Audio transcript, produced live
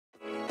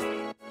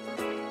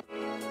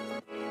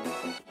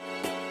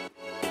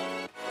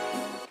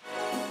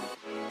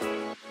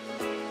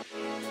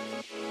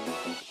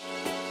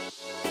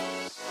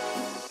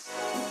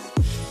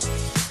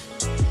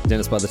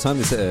Dennis, by the time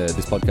this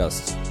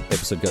podcast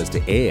episode goes to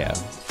air,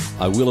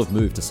 I will have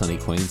moved to sunny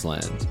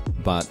Queensland,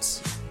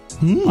 but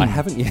I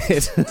haven't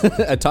yet.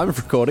 At time of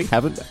recording,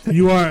 haven't.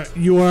 You are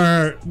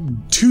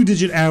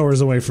 2-digit hours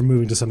away from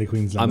moving to sunny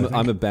Queensland.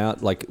 I'm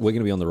about, like, we're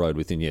going to be on the road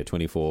within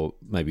 24,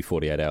 maybe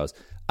 48 hours.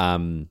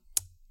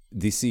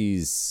 This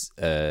is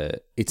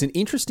it's an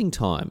interesting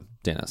time,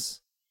 Dennis.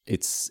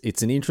 It's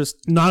an interest.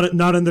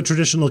 Not in the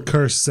traditional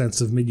curse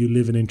sense of you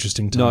live in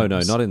interesting times.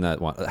 No, not in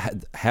that one.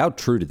 How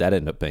true did that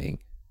end up being?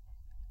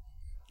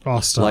 Oh,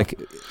 stop.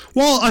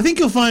 Well, I think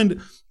you'll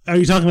find. Are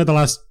you talking about the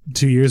last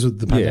 2 years with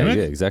the pandemic?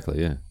 Yeah,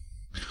 exactly. Yeah.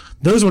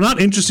 Those were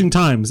not interesting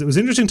times. It was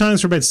interesting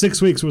times for about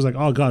 6 weeks. It was like,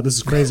 oh god, this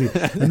is crazy,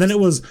 and then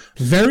it was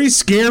very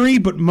scary,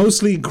 but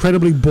mostly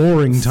incredibly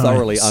boring times.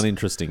 Thoroughly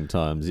uninteresting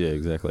times. Yeah,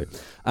 exactly.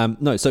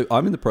 No, so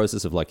I'm in the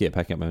process of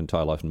packing up my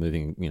entire life and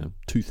moving,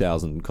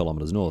 2,000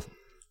 kilometers north,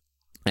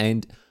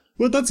 and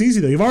well, that's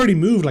easy though. You've already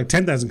moved like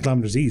 10,000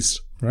 kilometers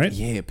east, right?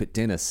 Yeah, but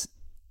Dennis,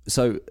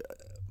 so.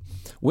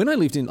 When I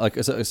lived in I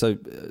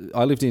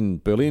lived in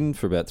Berlin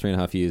for about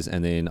 3.5 years,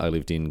 and then I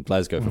lived in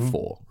Glasgow for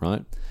 4,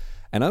 right?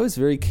 And I was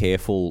very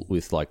careful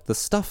with the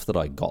stuff that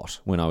I got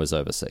when I was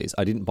overseas.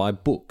 I didn't buy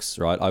books,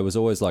 right? I was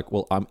always like,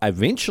 well, I'm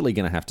eventually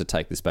going to have to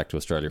take this back to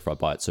Australia if I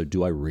buy it. So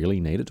do I really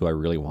need it? Do I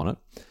really want it?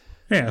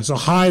 Yeah, so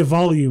high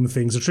volume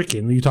things are tricky.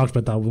 And you talked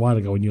about that a while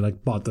ago when you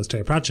bought those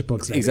Terry Pratchett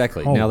books.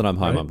 Exactly. Now that I'm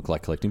home, right? I'm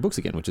collecting books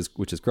again, which is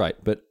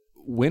great. But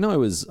when I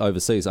was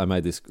overseas, I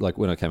made this,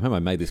 when I came home, I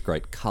made this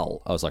great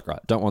cull. I was like, right,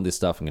 don't want this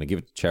stuff. I'm going to give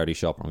it to charity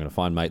shop. I'm going to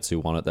find mates who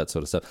want it, that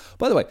sort of stuff.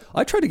 By the way,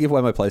 I tried to give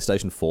away my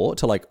PlayStation 4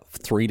 to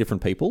 3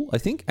 different people, I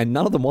think, and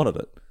none of them wanted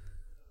it.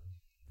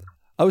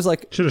 I was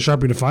like... Should have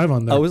sharpened a 5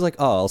 on that. I was like,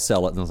 oh, I'll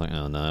sell it. And I was like,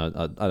 oh,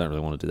 no, I don't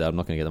really want to do that. I'm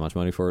not going to get that much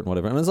money for it and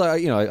whatever. And I was like, I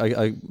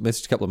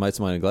messaged a couple of mates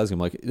of mine in Glasgow.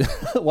 I'm like,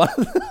 what?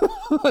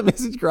 I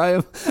messaged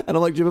Graham and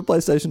I'm like, do you have a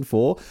PlayStation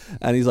 4?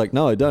 And he's like,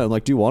 no, I don't. I'm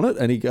like, do you want it?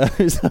 And he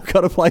goes, I've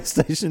got a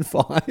PlayStation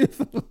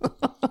 5.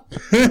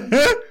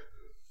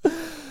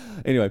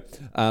 Anyway,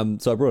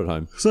 so I brought it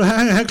home. So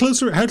how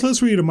close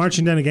were you to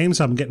marching down a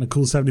GameStop and getting a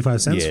cool 75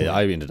 cents? Yeah,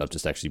 I ended up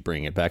just actually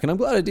bringing it back, and I'm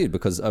glad I did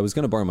because I was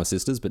going to borrow my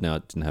sister's, but now I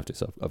didn't have to,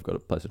 so I've got a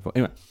PlayStation 4.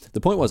 Anyway,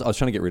 the point was I was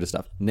trying to get rid of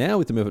stuff. Now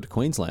with the move up to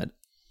Queensland,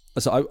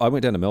 so I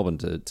went down to Melbourne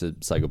to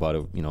say goodbye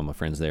to my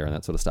friends there and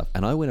that sort of stuff,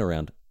 and I went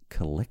around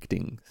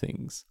collecting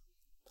things.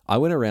 I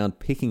went around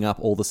picking up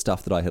all the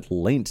stuff that I had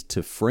lent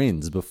to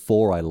friends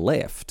before I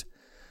left.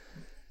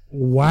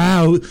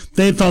 Wow,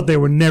 they thought they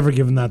were never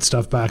giving that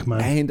stuff back,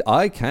 man. And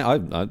I came, I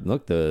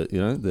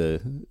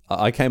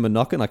came a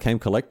knocking, I came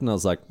collecting. I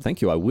was like,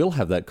 "Thank you, I will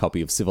have that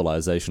copy of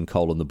Civilization: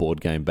 the board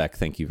game back.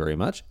 Thank you very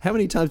much." How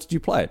many times did you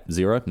play it?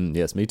 0.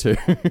 Yes, me too.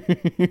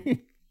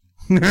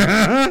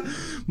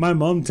 My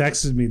mom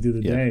texted me the other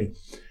day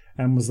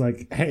and was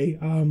like, "Hey,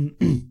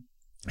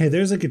 hey,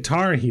 there's a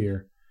guitar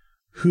here.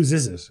 Whose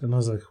is it?" And I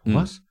was like,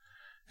 "What?"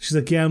 She's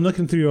like, yeah, I'm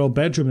looking through your old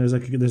bedroom.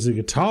 There's a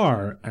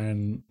guitar,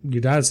 and your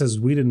dad says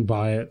we didn't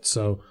buy it,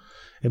 so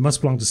it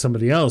must belong to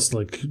somebody else.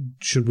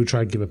 Should we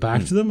try and give it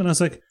back to them? And I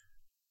was like,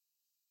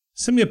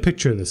 send me a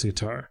picture of this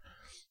guitar.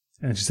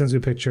 And she sends me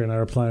a picture, and I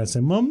reply and I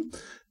say, Mum,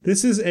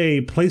 this is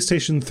a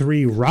PlayStation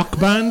 3 Rock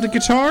Band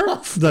guitar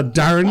that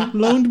Darren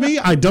loaned me.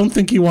 I don't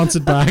think he wants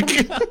it back.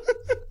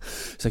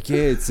 It's like, yeah,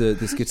 it's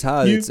this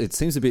guitar. It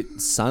seems a bit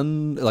it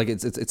seems to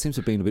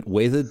have been a bit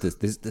weathered.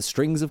 The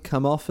strings have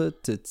come off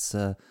it. It's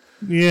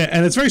yeah,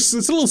 and it's a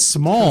little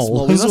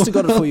small. We must have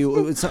got it for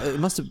you.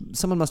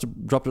 Someone must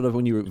have dropped it over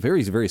when you were a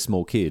very, very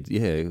small kid.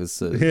 Yeah, it was.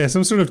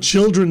 Some sort of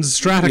children's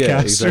Stratocaster.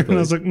 Yeah, exactly. And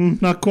I was like,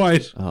 not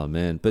quite. Oh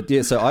man, but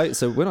yeah. So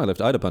when I left,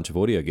 I had a bunch of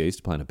audio gear. I used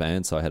to play in a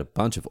band, so I had a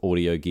bunch of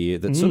audio gear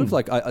that sort of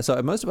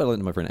so most of it I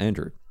lent to my friend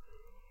Andrew.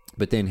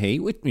 But then he,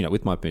 with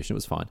my permission, it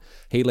was fine.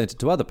 He lent it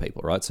to other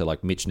people, right? So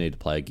Mitch needed to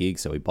play a gig,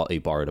 so he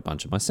borrowed a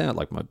bunch of my sound,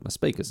 like my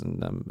speakers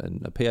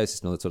and a PA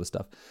system, all that sort of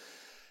stuff.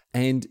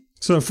 And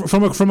so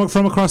from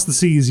across the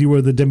seas, you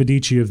were the De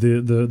Medici of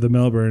the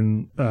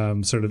Melbourne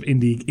sort of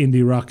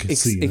indie rock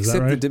scene. Is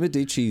that right? The De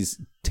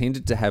Medicis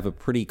tended to have a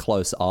pretty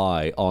close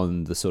eye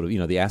on the sort of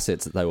the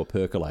assets that they were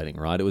percolating.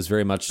 Right, it was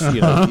very much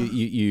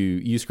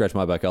you scratch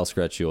my back, I'll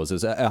scratch yours. It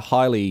was a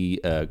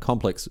highly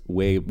complex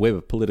web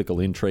of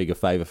political intrigue, a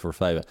favor for a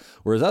favor.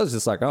 Whereas I was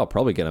just like, I'll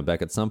probably get them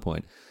back at some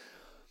point.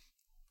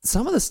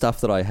 Some of the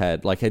stuff that I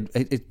had,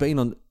 had been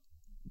on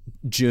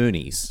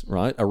journeys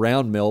right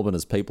around Melbourne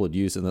as people had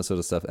used and that sort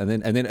of stuff, and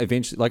then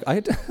eventually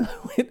I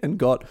went and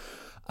got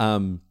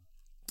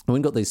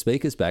these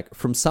speakers back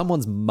from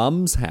someone's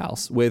mum's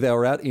house where they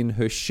were out in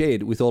her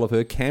shed with all of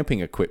her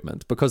camping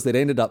equipment because they'd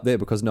ended up there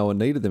because no one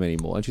needed them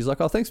anymore. And she's like,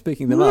 oh, thanks for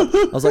picking them up.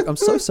 I was like, I'm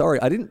so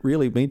sorry, I didn't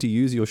really mean to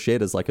use your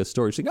shed as a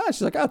storage thing.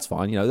 She's like, oh, it's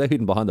fine, they're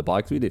hidden behind the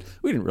bikes. They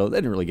didn't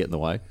really get in the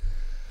way.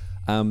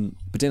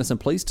 But Dennis, I'm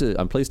pleased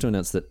to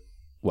announce that,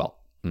 well,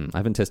 I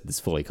haven't tested this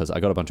fully because I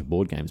got a bunch of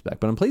board games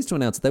back, but I'm pleased to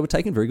announce that they were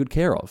taken very good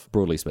care of,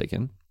 broadly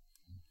speaking.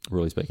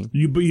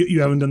 You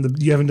haven't done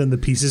the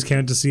pieces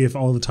count to see if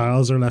all the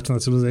tiles are left on the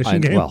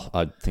Civilization game? Well,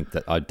 I don't think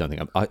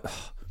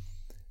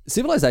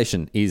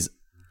Civilization is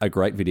a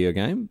great video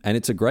game, and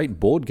it's a great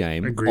board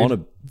game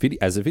Agreed.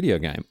 as a video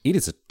game. It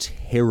is a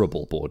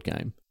terrible board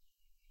game.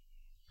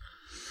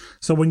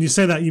 So when you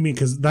say that, you mean,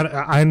 because that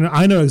I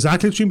know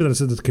exactly what you mean, but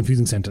that's a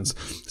confusing sentence.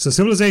 So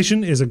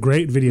Civilization is a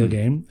great video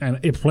game, and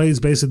it plays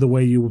basically the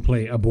way you would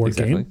play a board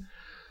game.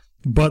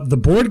 But the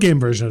board game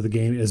version of the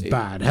game is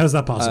bad. How's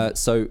that possible?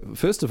 So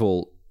first of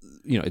all,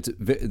 it's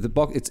the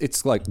box.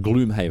 It's like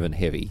Gloomhaven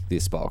heavy.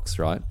 This box,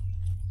 right?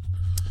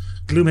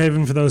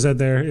 Gloomhaven, for those out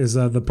there, is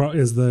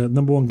the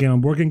number one game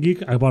on Board Game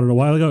Geek. I bought it a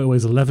while ago. It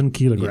weighs 11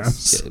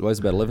 kilograms. Yes, it weighs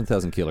about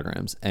 11,000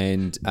 kilograms,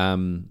 and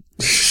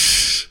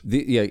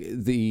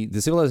The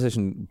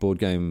Civilization board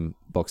game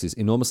box is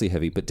enormously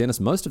heavy, but Dennis,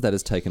 most of that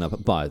is taken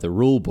up by the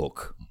rule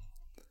book.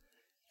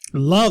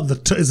 Love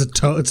it's a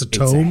tome. It's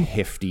a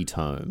hefty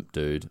tome,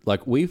 dude.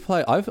 Like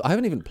I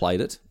haven't even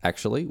played it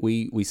actually.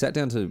 We sat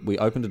down we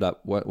opened it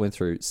up, went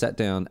through, sat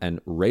down,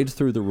 and read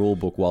through the rule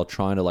book while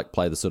trying to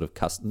play the sort of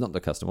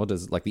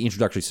the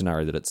introductory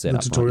scenario that it's set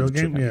up. The tutorial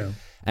game, yeah.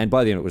 And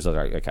by the end, it was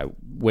like, okay,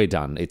 we're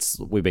done.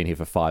 We've been here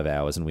for 5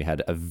 hours, and we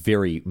had a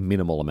very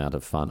minimal amount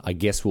of fun. I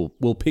guess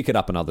we'll pick it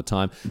up another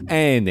time,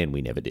 and then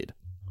we never did.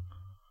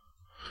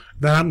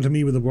 That happened to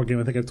me with a board game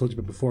I think I've told you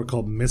about before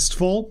called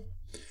Mistfall.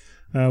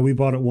 We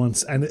bought it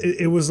once, and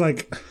it was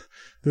like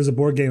there's a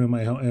board game in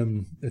my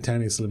home.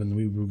 Tanya used to live in.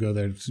 We would go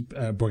there.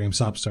 Board game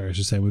Sopstar, I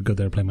should say. We'd go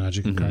there to play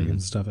Magic and card games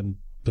and stuff, and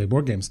play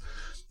board games.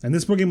 And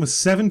this board game was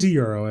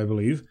 €70, I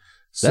believe.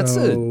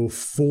 So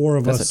four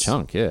of us. That's a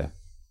chunk, yeah.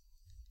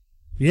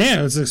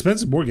 Yeah, it's an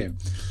expensive board game.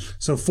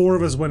 So four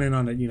of us went in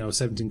on it,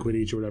 17 quid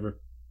each or whatever.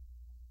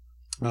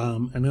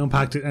 And they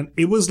unpacked it, and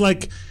it was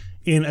like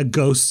in a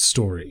ghost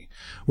story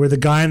where the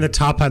guy in the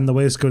top hat and the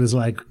waistcoat is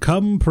like,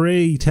 "Come,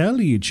 pray, tell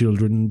ye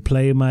children,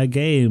 play my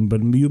game,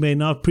 but you may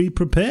not be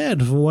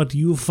prepared for what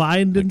you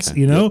find."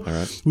 And All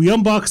right. We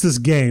unbox this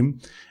game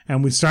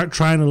and we start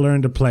trying to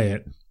learn to play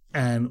it,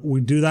 and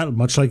we do that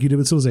much like you did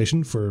with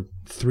Civilization for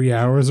 3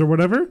 hours or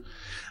whatever. And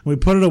we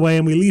put it away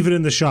and we leave it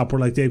in the shop. We're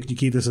like, "Dave, can you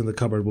keep this in the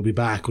cupboard? We'll be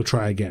back. We'll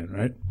try again."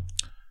 Right?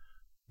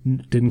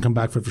 Didn't come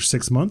back for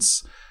 6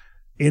 months.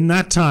 In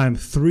that time,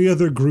 3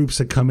 other groups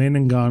had come in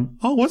and gone,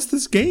 "Oh, what's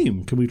this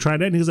game? Can we try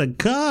that?" And he's like,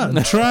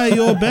 "God, try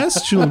your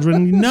best,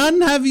 children. None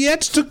have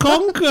yet to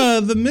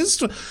conquer the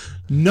mystery."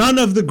 None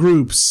of the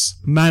groups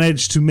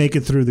managed to make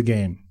it through the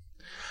game.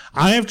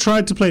 I have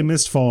tried to play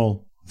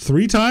Mistfall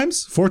 3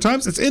 times, 4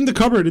 times. It's in the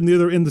cupboard in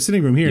the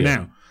sitting room here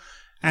now.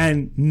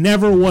 And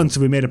never once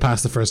have we made it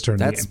past the first turn of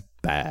the game. That's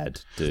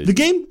bad, dude. The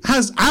game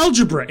has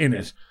algebra in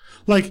it.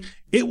 Like,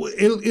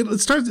 it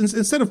starts,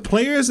 instead of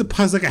players, it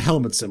has like a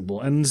helmet symbol,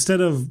 and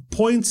instead of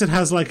points, it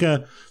has like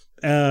a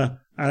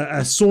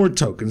sword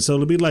token. So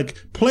it'll be like,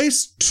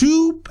 place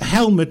 2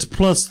 helmet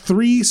plus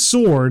 3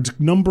 sword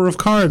number of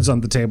cards on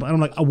the table. And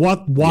I'm like,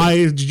 what?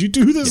 Why did you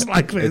do this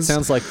like this? It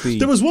sounds like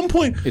there was one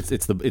point. It's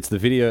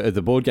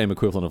the board game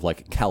equivalent of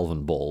like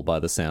Calvin Ball by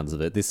the sounds of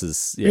it. This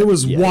is it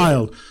was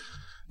wild.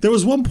 There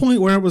was one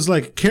point where it was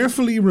like,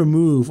 carefully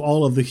remove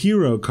all of the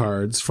hero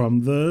cards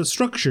from the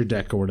structure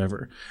deck or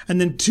whatever. And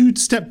then 2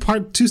 steps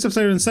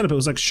later in setup, it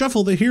was like,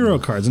 shuffle the hero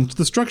cards into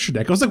the structure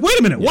deck. I was like, wait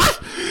a minute, what?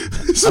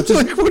 What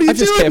are you doing? I've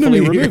just carefully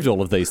removed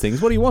all of these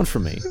things. What do you want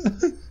from me?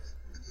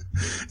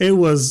 It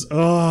was,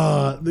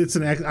 I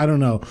don't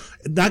know.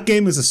 That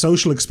game is a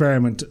social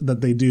experiment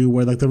that they do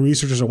where like the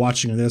researchers are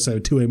watching on this side of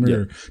a 2-way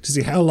mirror to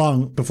see how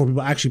long before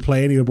people actually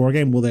play any of the board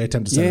game will they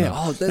attempt to set it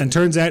up. And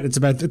turns out it's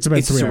about 3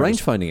 hours. It's a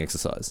range finding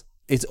exercise.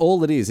 It's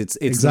all it is. It's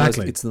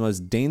exactly. It's the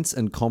most dense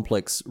and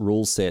complex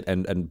rule set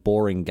and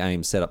boring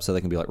game set up so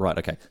they can be like, right,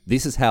 okay,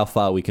 this is how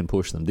far we can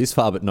push them. This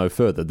far but no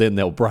further. Then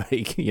they'll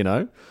break,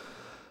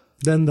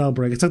 Then they'll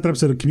break. It's like that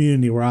episode of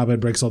Community where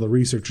Abed breaks all the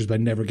researchers by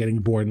never getting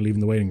bored and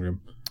leaving the waiting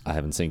room. I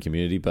haven't seen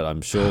Community, but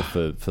I'm sure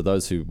for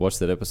those who watched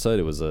that episode,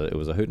 it was a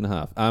hoot and a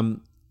half.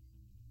 I'm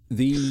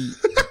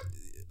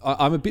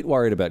a bit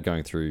worried about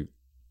going through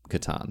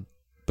Catan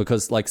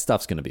because like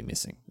stuff's going to be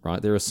missing,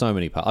 right? There are so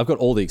many parts. I've got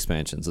all the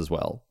expansions as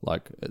well.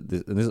 Like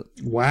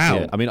wow.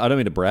 Yeah, I mean, I don't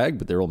mean to brag,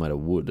 but they're all made of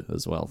wood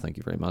as well. Thank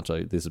you very much.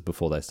 This is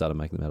before they started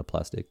making them out of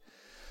plastic.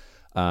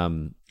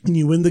 And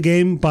you win the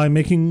game by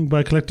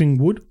collecting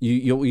wood.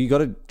 You got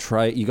to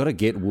trade. You got to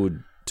get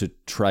wood to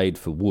trade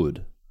for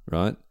wood,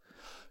 right?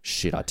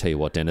 Shit, I tell you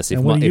what, Dennis.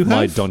 If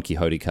my Don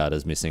Quixote card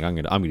is missing, I'm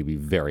gonna be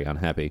very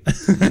unhappy.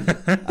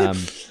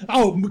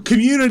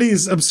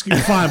 Community's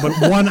fine, but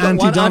one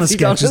Anti-Donna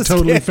sketch is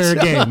totally fair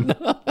game.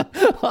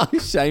 I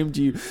shamed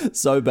you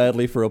so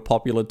badly for a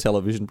popular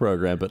television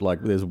program, but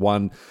like, there's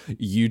one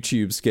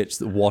YouTube sketch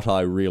that what I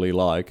really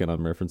like, and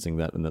I'm referencing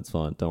that, and that's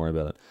fine. Don't worry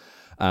about it.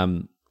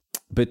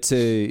 But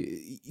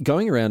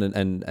going around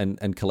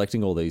and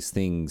collecting all these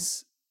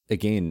things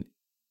again,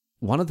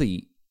 one of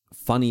the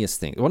funniest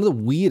things, one of the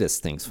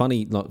weirdest things,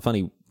 funny, not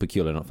funny,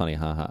 peculiar, not funny,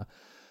 haha.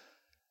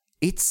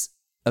 It's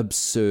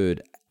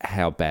absurd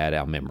how bad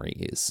our memory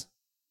is,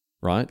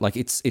 right? Like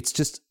it's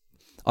just,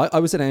 I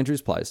was at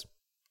Andrew's place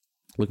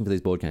looking for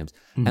these board games,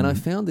 and I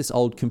found this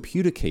old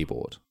computer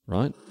keyboard,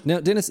 right? Now,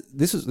 Dennis,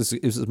 this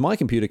was my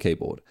computer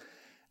keyboard,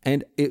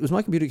 And it was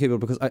my computer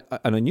keyboard because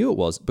I knew it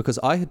was because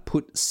I had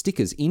put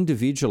stickers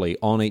individually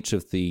on each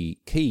of the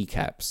key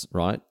caps,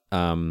 right?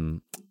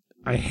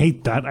 I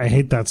hate that. I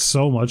hate that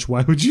so much.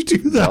 Why would you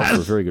do that? Well,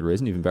 for a very good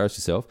reason. You've embarrassed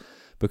yourself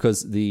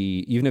because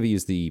you've never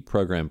used the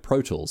program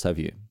Pro Tools, have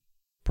you?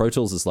 Pro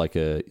Tools is like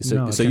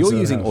so you're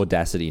using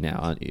Audacity now,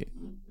 aren't you?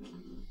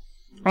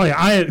 Oh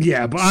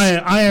yeah, but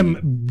I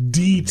am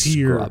D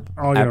tier.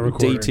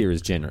 D tier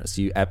is generous.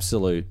 You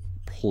absolute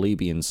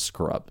plebeian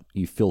scrub.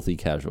 You filthy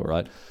casual,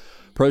 right?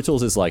 Pro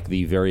Tools is like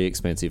the very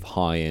expensive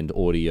high-end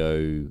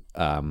audio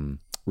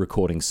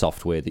recording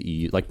software that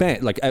you like.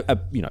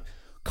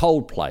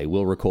 Coldplay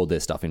will record their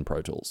stuff in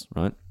Pro Tools,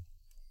 right?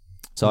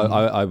 So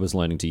I was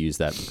learning to use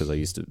that because I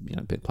used to,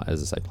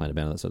 as I say, play in a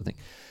band and that sort of thing.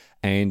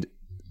 And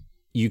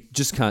you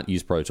just can't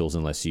use Pro Tools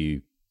unless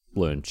you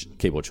learn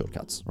keyboard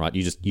shortcuts, right?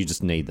 You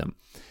just need them.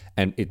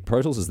 And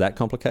Pro Tools is that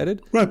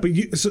complicated, right? But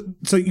you I was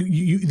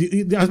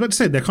about to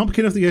say they're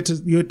complicated enough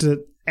that you had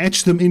to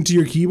etch them into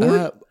your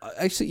keyboard.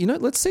 Actually,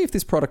 let's see if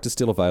this product is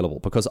still available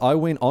because I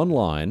went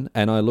online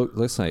and I looked.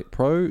 Let's say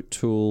Pro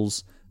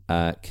Tools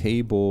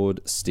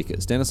keyboard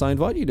stickers. Dennis, I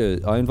invite you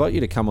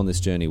to come on this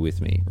journey with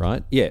me,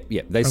 right? Yeah.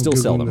 They still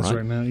sell them,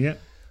 right? Now, yeah.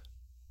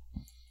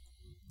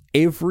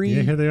 Here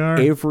they are.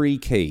 Every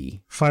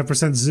key.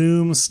 5%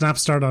 zoom, snap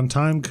start on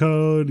time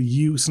code,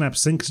 snap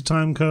sync to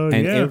time code.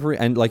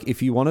 And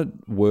if you want to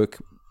work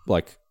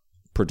like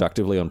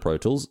productively on Pro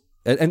Tools,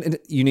 and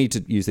you need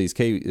to use these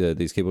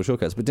keyboard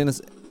shortcuts. But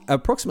Dennis,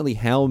 approximately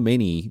how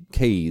many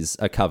keys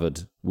are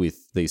covered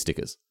with these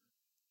stickers?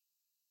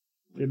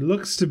 It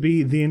looks to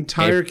be the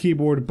entire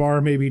keyboard bar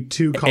maybe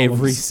 2 columns.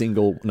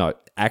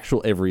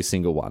 Every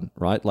single one,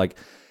 right? Like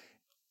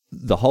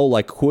the whole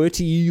like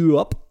QWERTY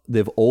up.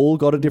 They've all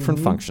got a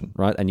different function,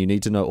 right? And you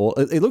need to know all.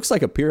 It looks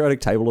like a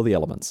periodic table of the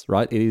elements,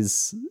 right? It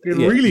is. It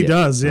really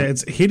does. Yeah,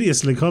 it's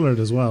hideously colored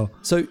as well.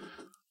 So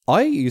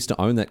I used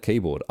to own that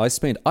keyboard. I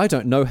spent I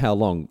don't know how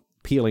long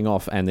peeling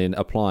off and then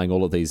applying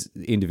all of these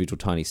individual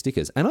tiny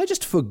stickers, and I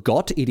just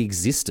forgot it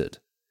existed.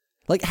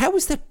 Like, how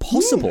is that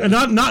possible? And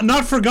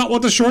not forgot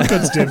what the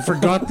shortcuts did.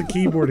 Forgot the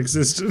keyboard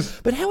existed.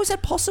 But how is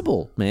that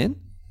possible, man?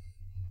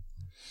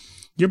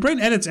 Your brain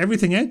edits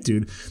everything out,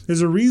 dude.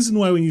 There's a reason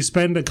why when you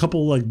spend a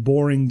couple like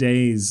boring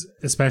days,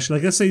 especially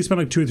like let's say you spend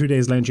like 2 or 3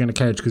 days lounging on a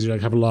couch because you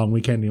like have a long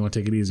weekend and you want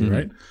to take it easy,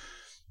 right?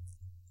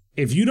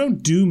 If you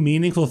don't do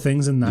meaningful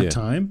things in that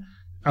time,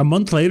 a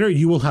month later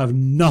you will have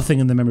nothing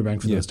in the memory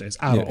bank for those days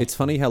at all. It's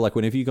funny how like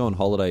whenever you go on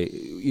holiday,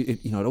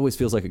 it always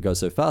feels like it goes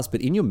so fast,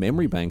 but in your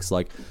memory banks,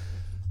 like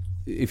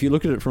if you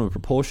look at it from a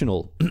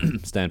proportional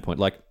standpoint,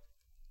 like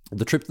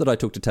the trip that I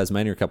took to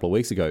Tasmania a couple of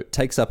weeks ago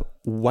takes up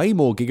way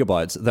more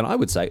gigabytes than I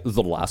would say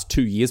the last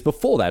 2 years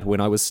before that when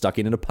I was stuck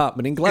in an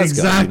apartment in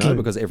Glasgow. Exactly.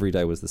 Because every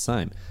day was the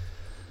same.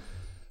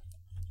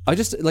 I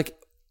just, like,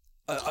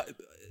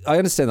 I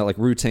understand that, like,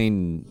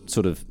 routine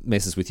sort of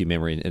messes with your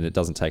memory and it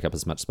doesn't take up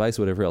as much space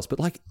or whatever else, but,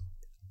 like,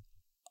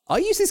 I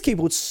use this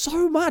keyboard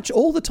so much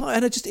all the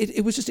time and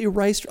it was just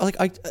erased. Like,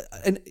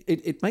 and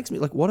it makes me,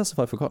 like, what else have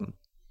I forgotten?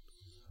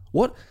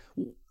 What...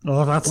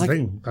 Oh, that's the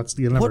thing.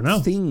 You'll never know.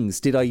 What things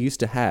did I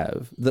used to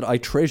have that I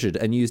treasured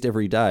and used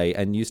every day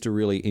and used to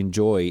really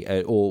enjoy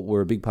or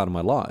were a big part of my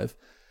life?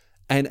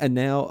 And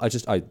now I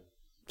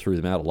threw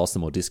them out or lost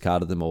them or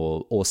discarded them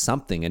or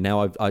something. And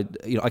now I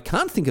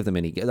can't think of them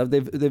any.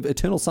 They've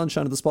eternal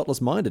sunshine of the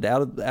spotless minded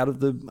out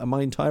of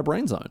my entire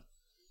brain zone.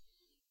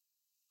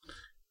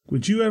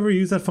 Would you ever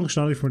use that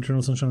functionality from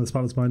Eternal Sunshine of the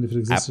Spotless Mind if it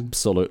existed?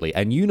 Absolutely.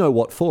 And you know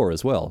what for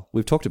as well.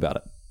 We've talked about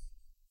it.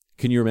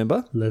 Can you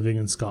remember? Living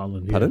in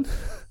Scotland. Yeah. Pardon?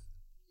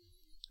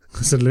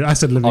 I said living in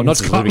Scotland. Oh, not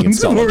just living in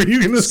Scotland. What were you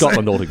going to say?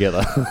 Scotland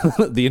altogether.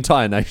 The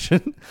entire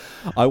nation.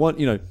 I want,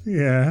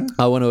 Yeah.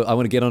 I want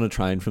to get on a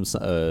train from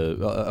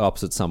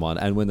opposite someone,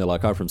 and when they're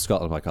like, I'm from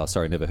Scotland, I'm like, oh,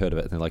 sorry, never heard of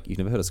it. And they're like, you've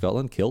never heard of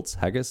Scotland? Kilts,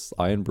 haggis,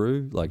 iron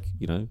brew, like,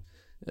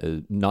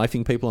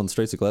 knifing people on the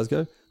streets of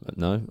Glasgow?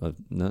 No.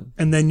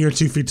 And then you're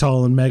 2 feet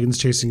tall and Megan's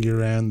chasing you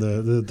around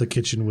the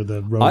kitchen with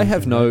a rope. I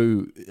have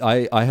no,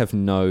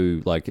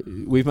 like,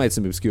 we've made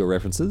some obscure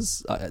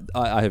references.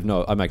 I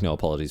make no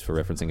apologies for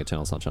referencing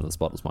Eternal Sunshine of the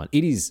Spotless Mind.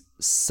 It is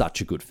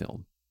such a good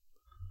film.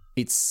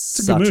 It's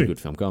such a good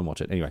film. Go and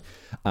watch it. Anyway,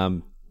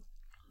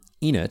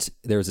 in it,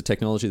 there is a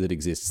technology that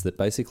exists that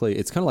basically,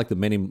 it's kind of like the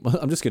Men in...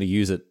 I'm just going to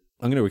use it.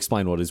 I'm going to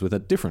explain what it is with a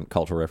different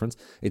cultural reference.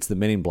 It's the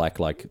Men in Black,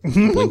 like,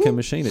 blinker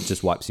machine. It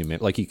just wipes your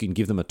memory. Like, you can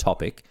give them a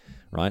topic,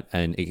 right?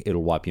 And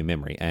it'll wipe your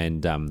memory.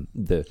 And and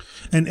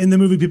in the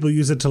movie, people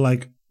use it to,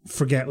 like,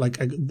 forget,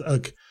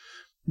 specifically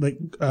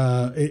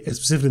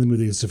the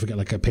movie is to forget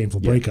like a painful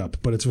breakup,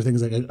 but it's for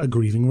things like a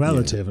grieving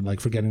relative and like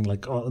forgetting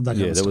like all that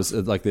kind of stuff. Was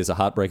like there's a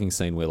heartbreaking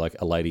scene where like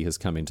a lady has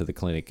come into the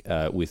clinic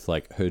with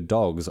like her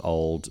dog's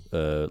old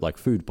like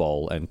food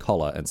bowl and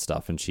collar and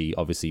stuff, and she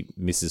obviously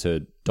misses her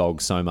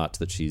dog so much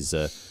that she's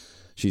going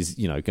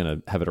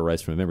to have it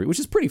erased from her memory, which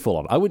is pretty full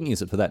on. I wouldn't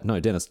use it for that. No,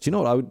 Dennis, do you know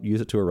what I would use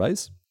it to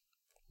erase?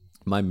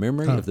 My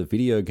memory of the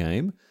video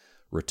game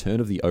Return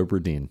of the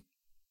Obra Dinn.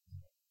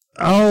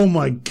 Oh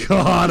my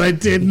God, I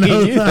didn't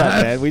know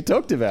that. Man. We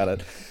talked about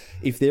it.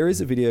 If there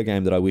is a video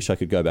game that I wish I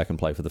could go back and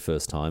play for the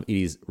first time, it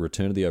is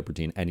Return of the Obra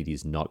Dinn, and it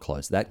is not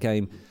close. That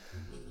game,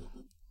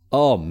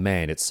 oh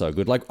man, it's so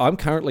good. Like, I'm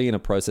currently in a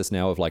process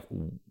now of like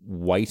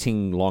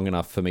waiting long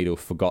enough for me to have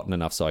forgotten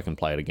enough so I can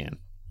play it again.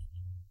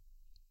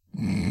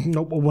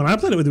 No, when I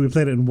played it with you, we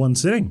played it in one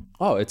sitting.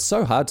 Oh, it's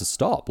so hard to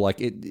stop. Like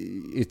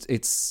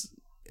it's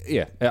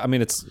yeah. I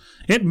mean,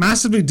 it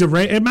massively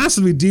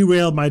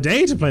derailed my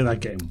day to play that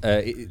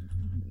game.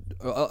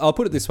 I'll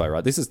put it this way,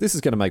 right? This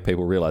is going to make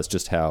people realize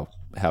just how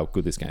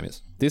good this game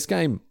is. This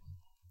game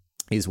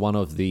is one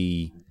of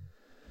the,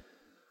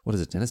 what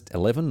is it, Dennis?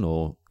 11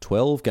 or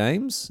 12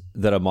 games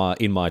that are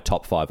in my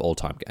top 5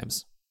 all-time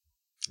games.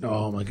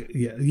 Oh my god!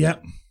 Yeah.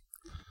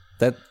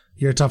 That.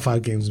 Your top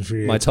 5 games in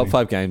free. My top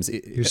 5 games.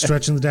 You're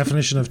stretching the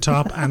definition of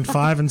top and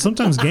 5 and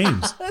sometimes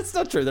games. That's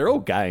not true. They're all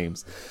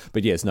games.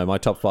 But yes, no, my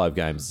top 5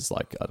 games is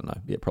like, I don't know,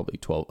 yeah, probably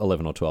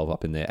 11 or 12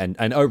 up in there. And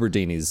Obra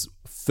Dinn is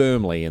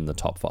firmly in the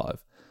top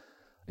 5.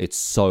 It's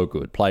so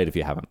good. Play it if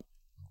you haven't.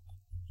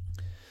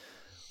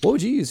 What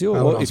would you use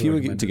if you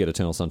were to get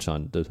Eternal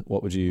Sunshine,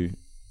 what would you,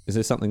 is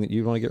there something that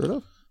you want to get rid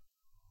of?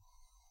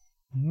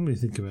 Let me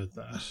think about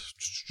that.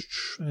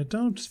 I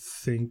don't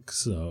think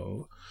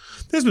so.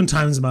 There's been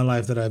times in my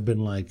life that I've been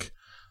like,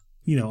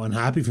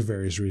 unhappy for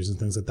various reasons,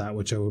 things like that,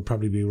 which I would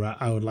probably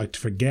I would like to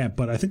forget.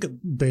 But I think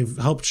they've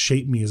helped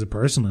shape me as a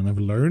person, and I've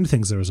learned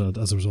things as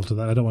a result of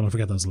that. I don't want to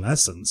forget those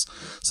lessons.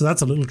 So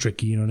that's a little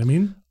tricky. You know what I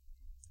mean?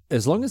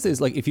 As long as there's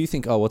like, if you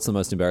think, oh, what's the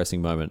most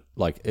embarrassing moment?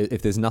 Like,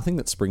 if there's nothing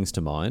that springs to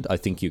mind, I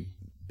think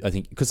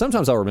because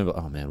sometimes I'll remember,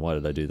 oh man, why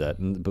did I do that?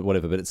 But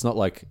whatever. But it's not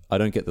like I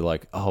don't get the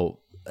like, oh,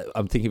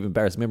 I'm thinking of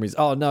embarrassing memories.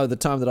 Oh no, the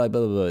time that I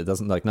blah, blah, blah. It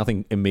doesn't, like,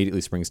 nothing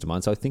immediately springs to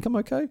mind. So I think I'm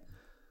okay.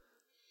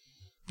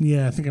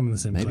 Yeah, I think I'm in the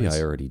same place. Maybe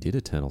I already did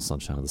Eternal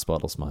Sunshine of the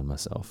Spotless Mind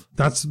myself.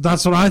 That's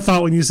what I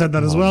thought when you said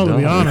that as well, no. To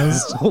be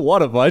honest.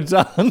 What have I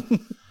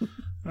done?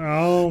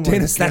 Oh my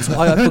Dennis, God. That's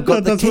why I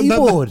forgot the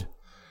keyboard.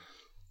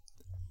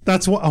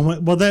 That's what I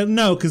went. Well, then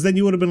no, because then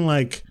you would have been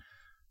like,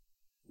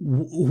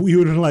 who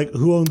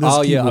owned this?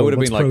 Oh keyboard? yeah, I would have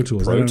been like, Pro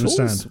Tools? Pro I don't Tools?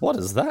 understand. What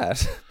is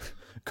that?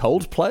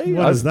 Coldplay?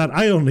 What is that?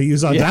 I only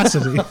use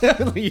Audacity. Yeah,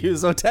 I only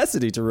use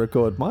Audacity to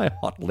record my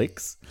hot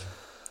licks.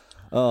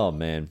 Oh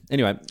man.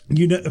 Anyway,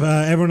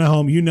 everyone at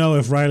home,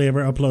 if Riley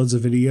ever uploads a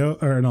video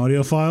or an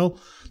audio file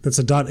that's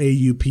a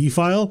 .aup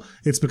file,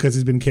 it's because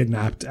he's been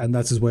kidnapped, and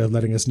that's his way of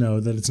letting us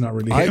know that it's not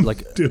really him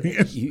doing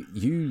it.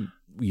 You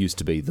used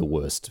to be the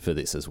worst for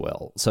this as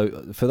well.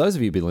 So for those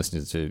of you who've been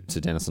listening to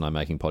Dennis and I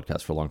making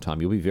podcasts for a long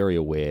time, you'll be very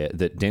aware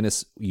that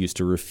Dennis used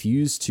to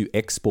refuse to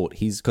export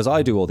his, because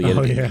I do all the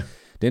editing. Oh, yeah.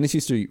 Dennis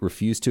used to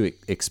refuse to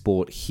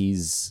export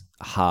his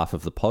half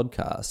of the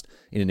podcast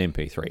in an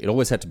MP3. It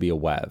always had to be a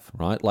WAV,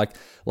 right? Like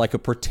a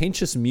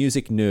pretentious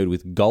music nerd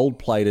with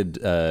gold-plated,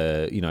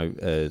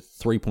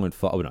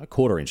 3.5, oh no,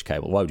 quarter-inch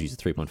cable. Why would you use a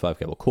 3.5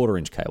 cable?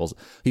 Quarter-inch cables.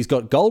 He's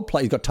got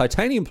he's got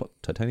titanium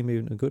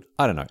even good?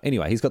 I don't know.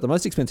 Anyway, he's got the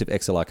most expensive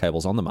XLR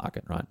cables on the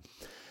market, right?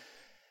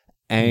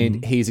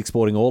 And he's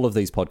exporting all of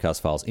these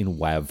podcast files in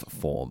WAV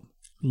form.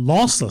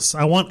 Lossless.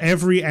 I want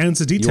every ounce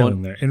of detail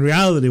in there. In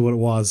reality, what it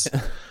was...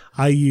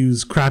 I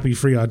use crappy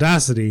free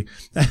Audacity.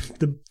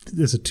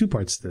 There's 2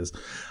 parts to this.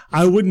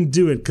 I wouldn't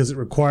do it because it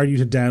required you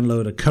to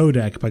download a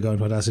codec by going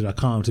to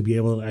Audacity.com to be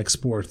able to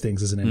export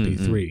things as an MP3.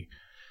 Mm-hmm.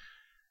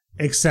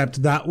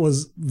 Except that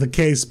was the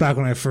case back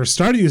when I first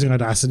started using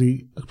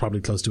Audacity, probably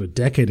close to a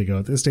decade ago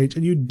at this stage,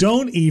 and you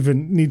don't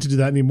even need to do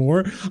that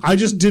anymore. I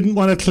just didn't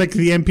want to click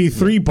the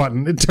MP3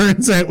 button. It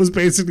turns out it was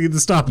basically the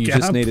stopgap. You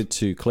just needed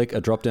to click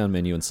a drop-down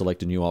menu and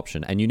select a new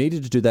option, and you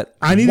needed to do that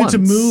I needed to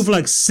move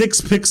like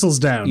 6 pixels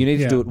down. You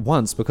needed to do it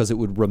once because it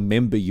would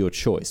remember your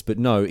choice. But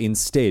no,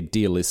 instead,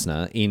 dear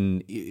listener,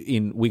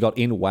 we got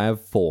in WAV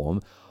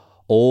form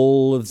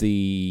all of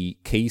the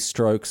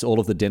keystrokes, all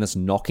of the Dennis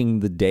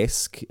knocking the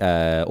desk,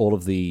 all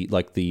of the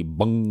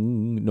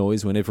bung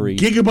noise whenever he...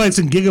 Gigabytes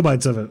and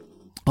gigabytes of it.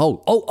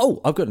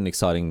 Oh, I've got an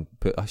exciting...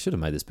 I should have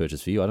made this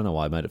purchase for you. I don't know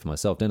why I made it for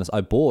myself. Dennis,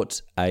 I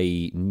bought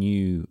a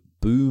new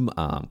boom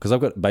arm, because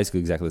I've got basically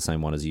exactly the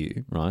same one as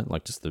you, right?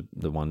 Like just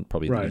the one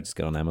probably that you just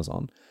get on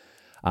Amazon.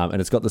 And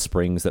it's got the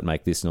springs that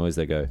make this noise.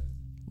 They go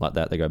like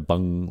that. They go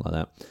bung like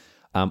that.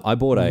 I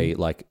bought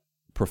a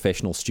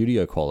professional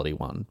studio quality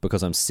one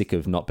because I'm sick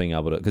of not being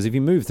able to, because if you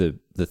move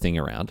the thing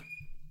around,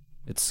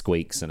 it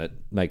squeaks and it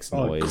makes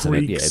noise and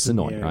it's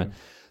annoying, right?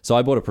 So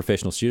I bought a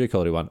professional studio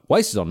quality one.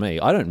 Wasted on me.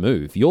 I don't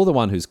move. You're the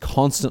one who's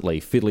constantly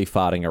fiddly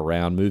farting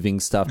around, moving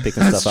stuff,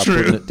 picking stuff up,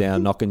 putting it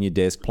down, knocking your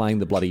desk, playing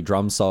the bloody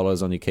drum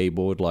solos on your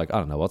keyboard. Like, I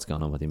don't know what's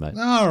going on with you, mate.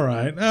 All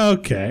right.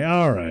 Okay.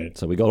 All right.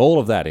 So we got all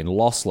of that in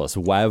lossless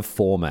WAV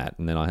format,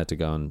 and then I had to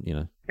go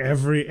and,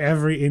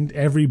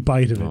 every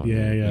bite of it.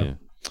 Yeah.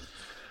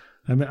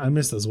 I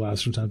miss those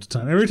WAVs from time to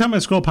time. Every time I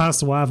scroll past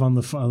the WAV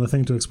on the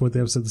thing to export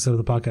the episode of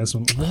the podcast,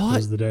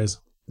 those are the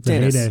days.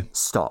 Dennis,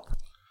 stop.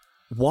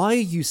 Why are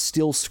you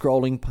still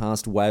scrolling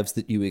past WAVs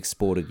that you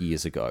exported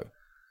years ago?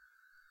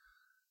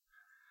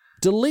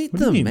 Delete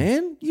them,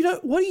 man.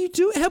 What do you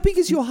do? How big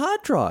is your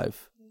hard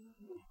drive?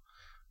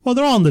 Well,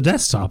 they're all on the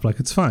desktop. Like,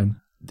 it's fine.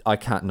 I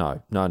can't.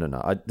 No.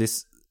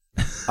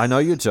 I know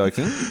you're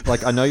joking.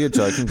 Like, I know you're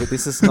joking, but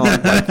this is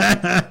not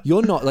like,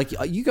 you're not like,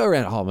 you go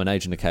around, I'm an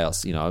agent of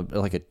chaos, you know,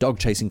 like a dog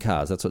chasing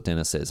cars. That's what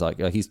Dennis says. Like,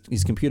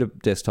 his computer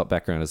desktop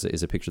background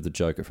is a picture of the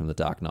Joker from The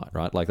Dark Knight,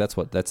 right? Like, that's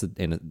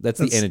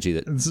the energy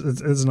that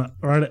it's not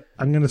right.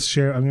 I'm gonna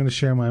share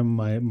my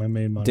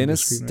main monitor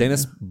screen.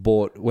 Dennis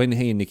bought, when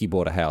he and Nikki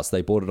bought a house,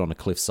 they bought it on a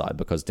cliffside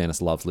because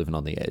Dennis loves living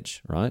on the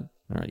edge, right?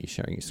 All right, you're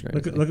sharing your screen.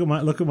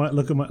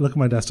 Look at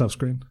my desktop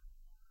screen.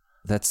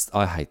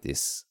 I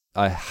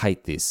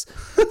hate this.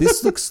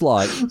 This looks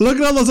like... Look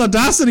at all those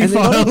Audacity and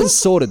they're not even files.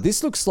 sorted.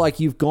 This looks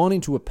like you've gone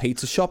into a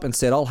pizza shop and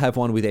said, I'll have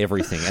one with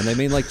everything. And they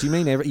mean, like, do you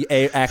mean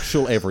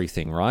actual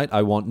everything, right?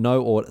 I want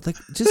no order. Like,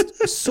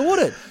 just sort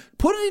it.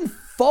 Put it in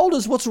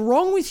folders. What's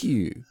wrong with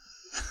you?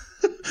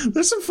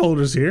 There's some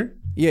folders here.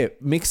 Yeah,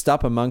 mixed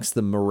up amongst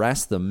the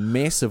morass, the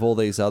mess of all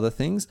these other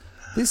things.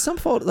 There's some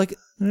folder, like,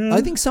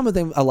 I think some of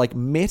them are like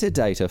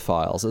metadata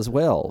files as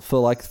well for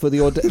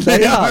the Audacity.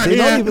 They're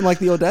not even like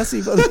the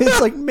Audacity, but it's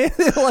like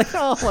they're like,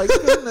 oh my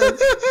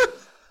goodness.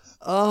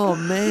 Oh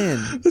man.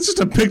 It's just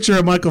a picture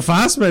of Michael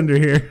Fassbender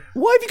here.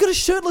 Why have you got a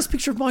shirtless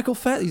picture of Michael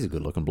Fassbender? He's a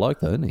good looking bloke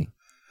though, isn't he?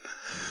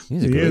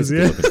 He's a good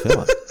looking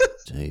fella.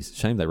 Jeez,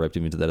 shame they roped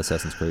him into that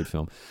Assassin's Creed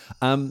film.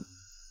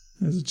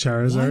 There's a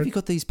Charizard. Why have you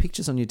got these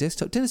pictures on your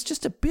desktop? Dennis,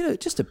 just a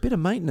bit of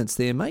maintenance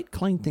there, mate.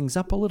 Clean things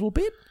up a little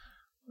bit.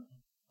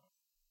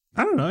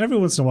 I don't know. Every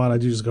once in a while, I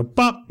do just go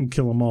pop and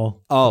kill them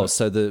all. Oh,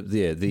 so just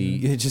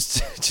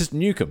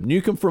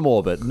nuke them from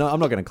orbit. No, I'm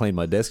not going to clean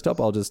my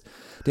desktop. I'll just,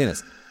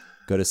 Dennis,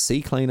 go to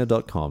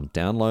ccleaner.com,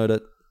 download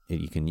it.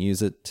 You can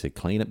use it to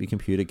clean up your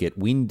computer. Get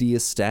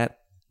Windiastat.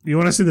 You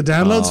want to see the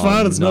downloads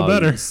file? It's no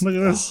better. Look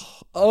at this.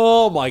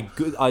 Oh my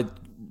good,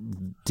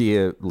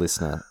 dear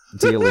listener,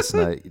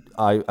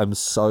 I am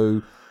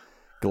so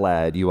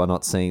glad you are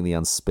not seeing the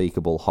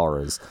unspeakable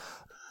horrors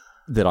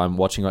that I'm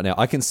watching right now.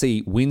 I can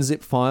see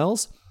WinZip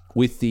files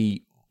with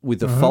the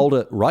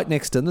folder right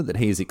next to them that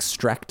he has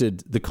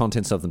extracted the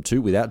contents of them to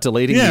without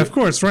deleting. Yeah, of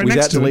course, right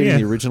next to it. Without deleting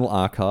the original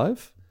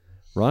archive,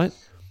 right?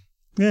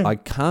 Yeah. I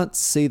can't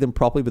see them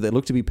properly, but they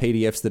look to be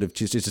PDFs that have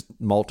just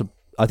multiple.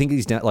 I think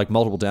he's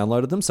multiple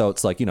downloaded them, so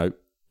it's like, you know,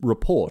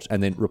 report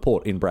and then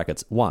report in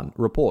brackets 1,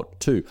 report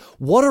 2.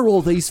 What are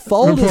all these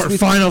folders? Report,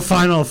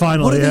 final.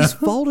 What are these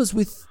folders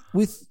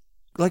with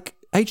like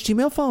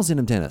HTML files in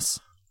them, Dennis?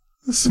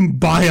 Some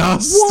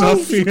BIOS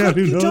stuff here.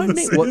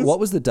 What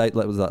was the date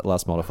that was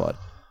last modified?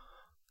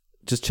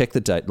 Just check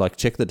the date. Like,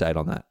 check the date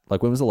on that.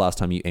 Like, when was the last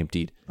time you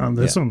emptied? On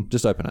this one.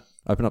 Just open it.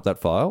 Open up that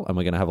file, and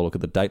we're going to have a look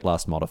at the date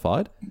last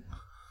modified.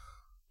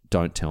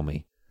 Don't tell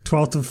me.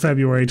 12th of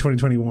February,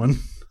 2021.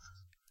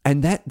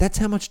 And that's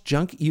how much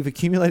junk you've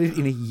accumulated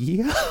in a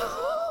year?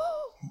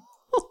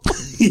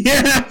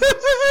 Yeah.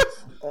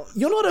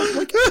 You're not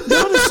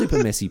a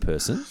super messy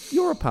person.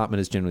 Your apartment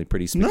is generally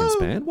pretty spick and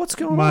span. What's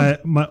going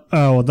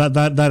on?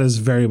 That is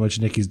very much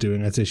Nikki's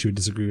doing. I'd say she would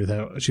disagree with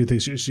how she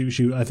thinks.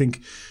 I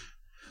think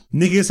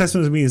Nikki's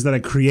assessment of me is that I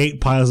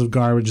create piles of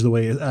garbage the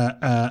way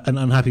an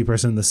unhappy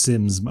person in The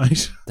Sims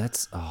might.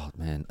 That's, oh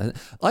man,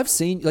 I've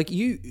seen, like,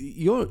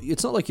 you're.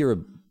 It's not like you're a.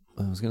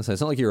 I was going to say,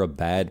 it's not like you're a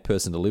bad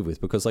person to live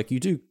with, because like you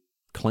do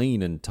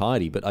clean and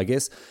tidy, but I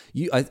guess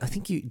I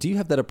think do you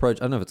have that approach?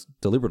 I don't know if it's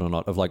deliberate or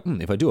not, of like,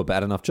 if I do a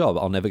bad enough job,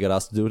 I'll never get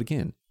asked to do it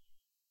again.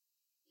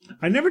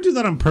 I never do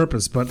that on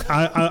purpose, but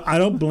I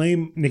don't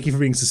blame Nikki for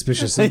being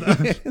suspicious of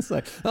that. It's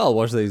like, I'll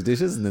wash these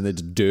dishes, and then they're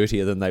just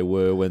dirtier than they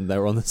were when they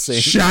were on the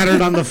sink.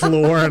 Shattered on the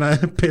floor, and I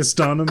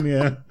pissed on them,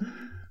 yeah.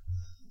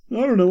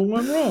 I don't know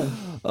what went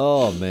wrong.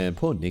 Oh man,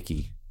 poor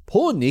Nikki.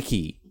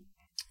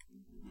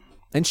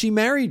 And she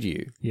married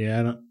you.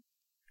 Yeah,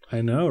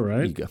 I know,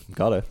 right? You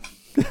got her.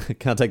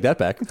 Can't take that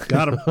back.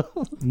 Got him.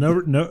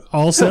 No,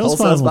 all sales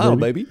final,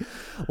 baby.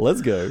 Let's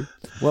go.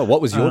 Well,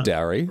 what was your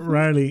dowry?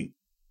 Riley.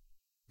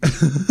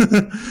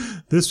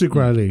 This week,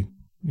 Riley,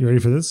 you ready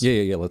for this?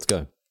 Yeah. Let's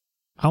go.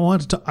 I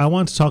want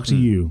to talk to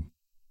you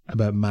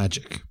about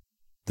Magic.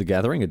 The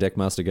Gathering, a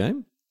Deckmaster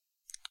game?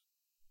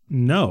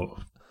 No.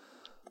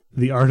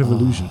 The Art of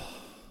Illusion.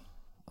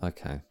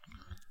 Okay.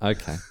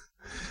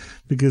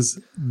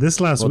 Because this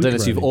last week,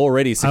 Dennis, Riley, you've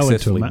already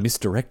successfully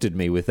misdirected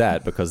me with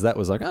that, because that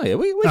was like, oh yeah,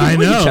 we can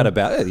chat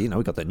about it. You know,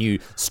 we got the new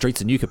Streets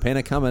of New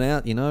Capenna coming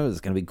out. You know, it's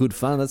going to be good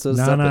fun. That sort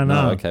of stuff.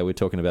 No. Okay, we're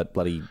talking about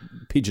bloody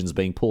pigeons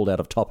being pulled out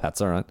of top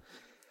hats. All right.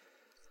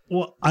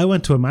 Well, I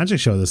went to a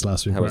Magic show this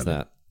last week. How was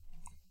that?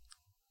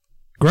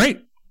 Great.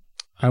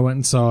 I went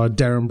and saw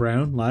Darren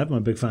Brown live. I'm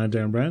a big fan of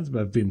Darren Brown.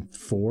 I've been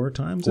 4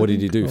 times. What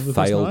did you do?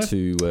 Fail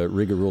to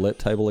rig a roulette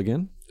table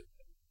again?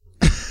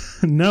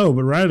 No,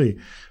 but Riley.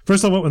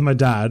 First I went with my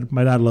dad.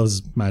 My dad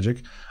loves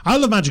Magic. I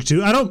love Magic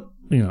too. I don't,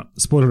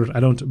 spoiler alert, I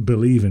don't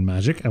believe in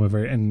Magic. I'm most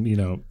of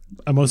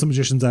the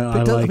magicians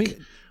I like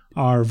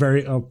are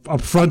very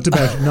upfront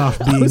about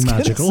not I being was gonna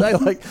magical. say,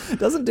 like,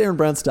 doesn't Darren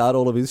Brown start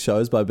all of his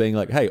shows by being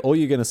like, "Hey, all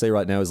you're going to see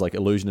right now is like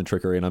illusion and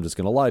trickery, and I'm just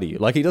going to lie to you."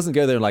 Like, he doesn't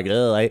go there and like,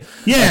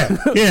 yeah,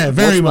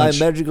 very much.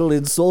 My magical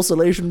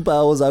ensorcellation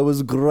powers I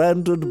was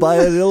granted by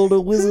an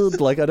elder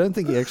wizard. Like, I don't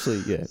think he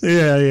actually,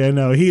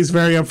 No, he's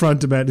very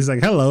upfront about it. He's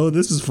like, hello,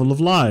 this is full of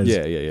lies.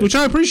 Yeah. Which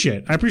I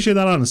appreciate. I appreciate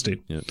that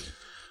honesty. Yeah.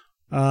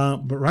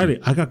 But Riley,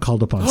 I got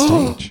called up on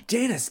stage.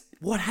 Janice,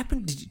 what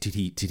happened? Did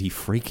he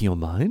freak your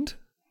mind?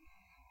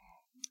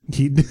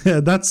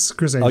 That's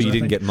Chris Angel. Oh, you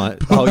didn't get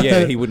mind. Oh,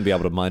 yeah, he wouldn't be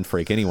able to mind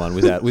freak anyone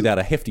without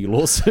a hefty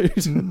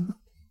lawsuit.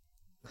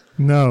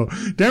 No.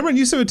 Darren Brown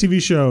used to have a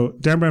TV show.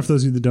 Darren Brown, for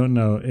those of you that don't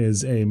know,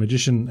 is a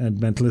magician and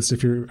mentalist.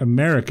 If you're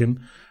American,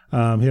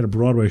 he had a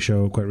Broadway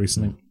show quite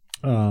recently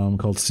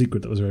called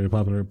Secret that was very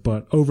popular.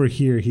 But over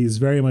here, he's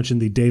very much in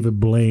the David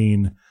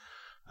Blaine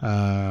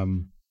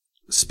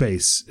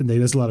space. And he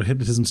does a lot of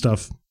hypnotism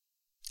stuff,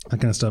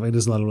 that kind of stuff. He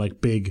does a lot of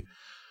like big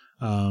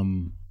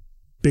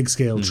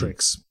scale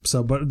tricks.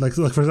 So, but like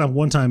for example,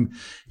 one time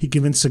he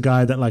convinced a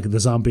guy that like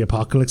the zombie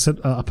apocalypse had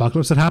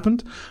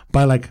happened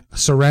by like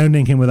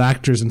surrounding him with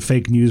actors and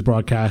fake news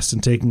broadcasts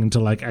and taking him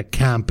to like a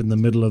camp in the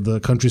middle of the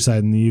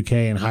countryside in the UK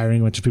and hiring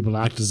a bunch of people to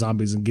act as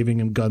zombies and giving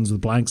him guns with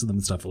blanks in them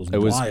and stuff. It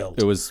was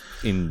wild. It was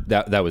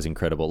that was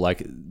incredible.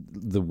 Like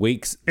the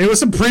weeks. It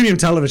was some premium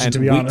television, to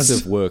be honest.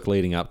 Weeks of work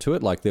leading up to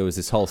it. Like there was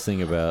this whole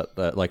thing about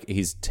like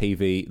his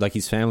TV, like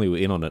his family were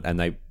in on it, and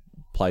they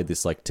played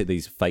this like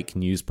these fake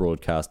news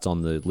broadcasts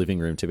on the living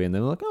room TV, and they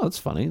were like, "Oh, it's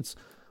funny. It's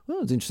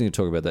interesting to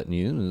talk about that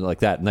news and like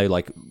that." And they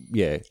like,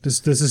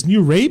 there's this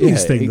new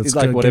ratings thing that's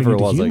like whatever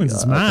it was. Humans.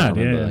 Like, it's mad.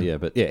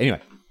 But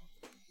anyway,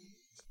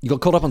 you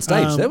got called up on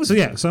stage. That was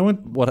so I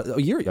went.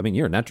 What you're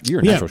a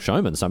natural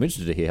showman, so I'm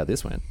interested to hear how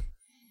this went.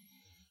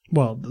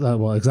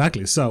 Well,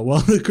 exactly. So,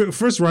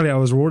 first, Ronnie, I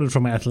was rewarded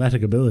for my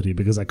athletic ability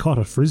because I caught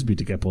a frisbee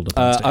to get pulled up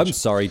on stage. I'm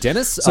sorry,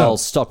 Dennis. I'll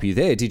stop you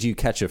there. Did you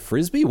catch a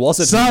frisbee?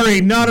 Was it?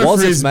 Sorry, not a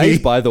frisbee. Was it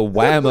made by the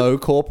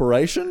Whammo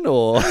Corporation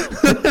or?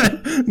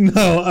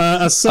 No,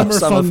 a summer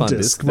fun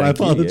disc. My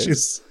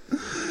apologies.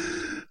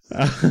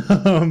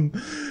 So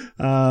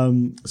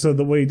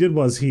the way he did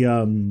was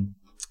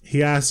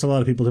he asked a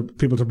lot of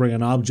people to bring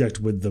an object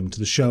with them to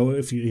the show.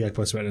 If he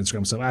posted it on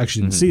Instagram, so I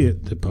actually didn't see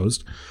it to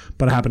post,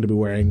 but I happened to be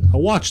wearing a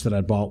watch that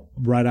I bought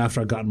right after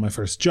I'd gotten my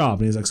first job.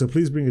 And he's like, so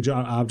please bring an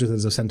object that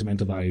is of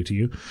sentimental value to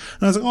you.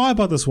 And I was like, I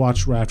bought this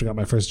watch right after I got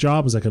my first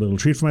job as like a little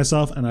treat for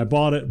myself. And I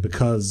bought it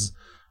because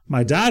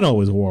my dad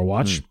always wore a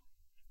watch.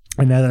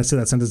 And now that I say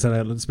that sentence, that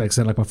it makes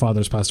sense. Like my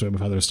father's passed away, my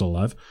father's still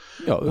alive.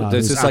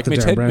 This is like Mitch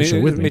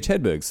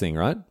Hedberg's thing,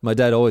 right? My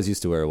dad always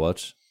used to wear a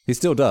watch. He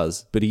still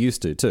does, but he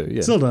used to too.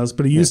 Yeah. Still does,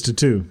 but he used to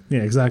too.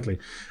 Yeah, exactly.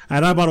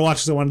 And I bought a watch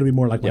because I wanted to be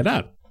more like my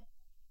dad,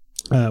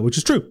 which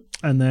is true.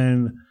 And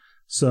then,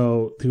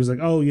 so he was like,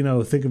 bring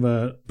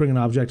an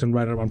object and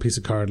write it on a piece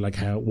of card, like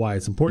why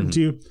it's important to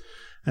you.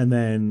 And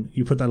then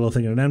you put that little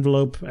thing in an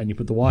envelope and you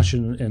put the watch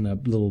in a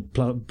little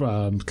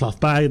cloth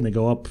bag and they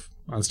go up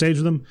on stage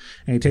with him.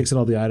 And he takes out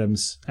all the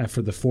items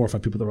for the 4 or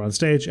 5 people that were on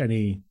stage and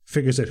he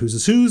figures out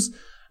whose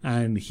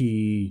and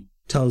he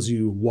tells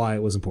you why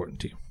it was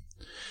important to you.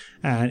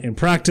 And in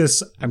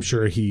practice, I'm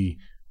sure he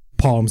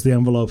palms the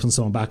envelopes and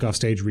someone back off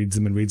stage reads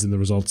them the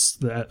results,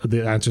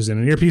 the answers in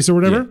an earpiece or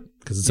whatever,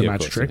 because it's a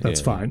magic trick. That's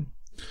fine.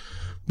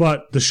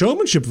 But the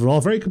showmanship of it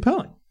all very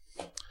compelling.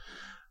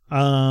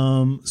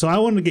 So I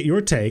wanted to get your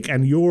take,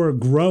 and your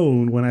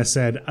groan when I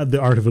said the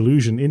art of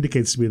illusion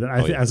indicates to me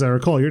that, as I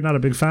recall, you're not a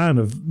big fan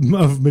of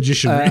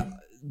magicianry.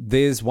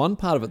 There's one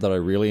part of it that I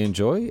really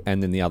enjoy,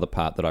 and then the other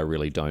part that I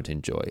really don't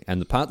enjoy.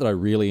 And the part that I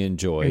really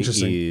enjoy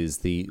is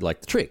the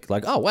trick.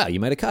 Like, oh wow, you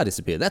made a car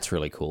disappear. That's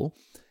really cool.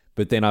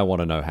 But then I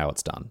want to know how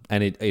it's done,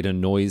 and it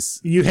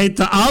annoys. You hate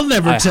the I'll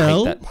never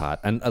tell. I hate that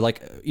part, and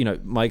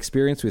my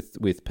experience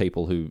with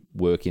people who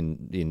work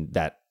in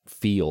that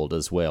field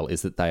as well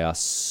is that they are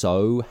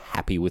so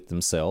happy with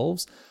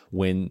themselves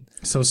when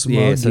so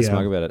smug,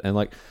 smug about it. And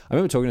like I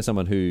remember talking to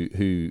someone who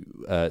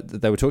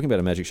they were talking about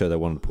a magic show they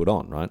wanted to put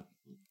on, right?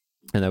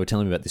 And they were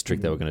telling me about this trick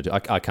they were going to do.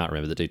 I can't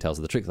remember the details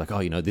of the trick. Like,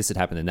 this had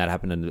happened and that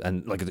happened,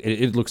 and like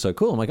it looks so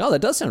cool. I'm like,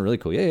 that does sound really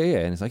cool. Yeah.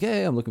 And he's like,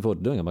 yeah, I'm looking forward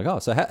to doing it. I'm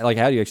like, so how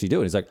do you actually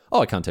do it? He's like,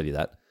 I can't tell you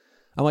that.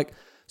 I'm like,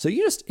 so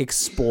you just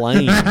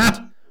explained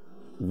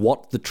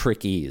what the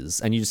trick is,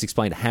 and you just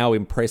explained how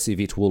impressive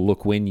it will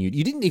look when you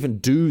didn't even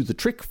do the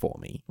trick for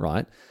me,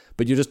 right?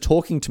 But you're just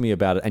talking to me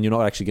about it, and you're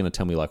not actually going to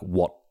tell me like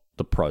what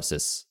the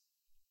process.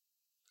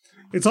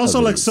 It's also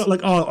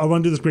I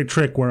want to do this great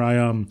trick where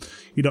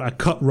I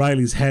cut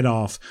Riley's head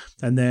off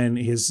and then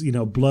his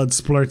blood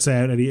splurts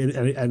out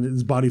and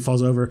his body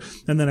falls over,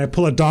 and then I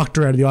pull a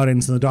doctor out of the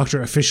audience and the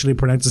doctor officially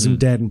pronounces him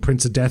dead and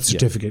prints a death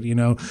certificate,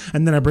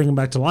 and then I bring him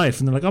back to life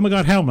and they're like, oh my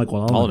god, how? I'm like,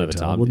 well, I'll never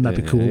tell. Wouldn't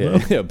that be cool though?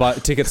 Yeah,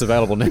 but tickets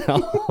available now.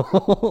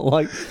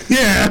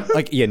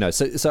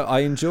 So I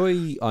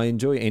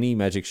enjoy any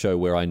magic show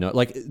where I know,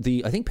 like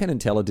I think Penn and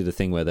Teller did a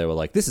thing where they were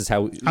like, this is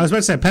how I was about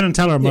to say Penn and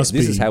Teller must be.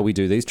 This is how we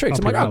do these tricks.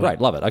 I'm like, oh great.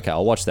 Love it. Okay,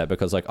 I'll watch that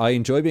because like I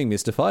enjoy being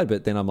mystified,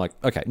 but then I'm like,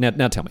 okay,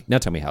 now tell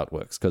me how it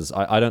works, because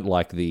I don't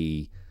like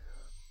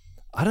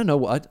I don't know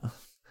what.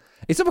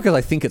 It's not because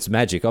I think it's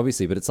magic,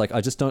 obviously, but it's like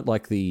I just don't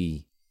like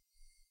the.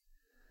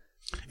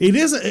 It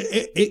is.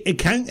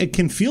 It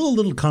can feel a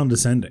little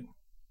condescending.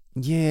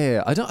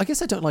 Yeah, I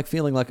guess I don't like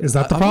feeling like. Is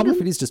that the I problem? wonder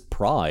if it is just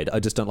pride. I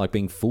just don't like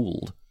being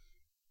fooled.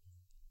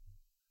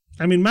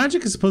 I mean,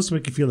 magic is supposed to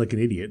make you feel like an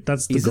idiot.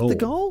 That's the goal. Is it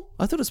the goal?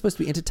 I thought it was supposed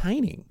to be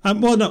entertaining.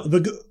 Well, no.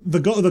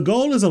 The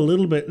goal is a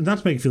little bit not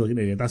to make you feel like an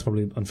idiot. That's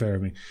probably unfair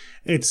of me.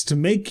 It's to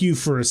make you,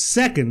 for a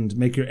second,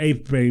 make your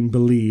ape brain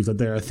believe that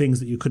there are things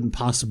that you couldn't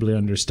possibly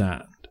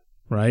understand,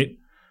 right?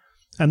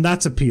 And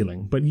that's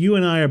appealing. But you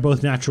and I are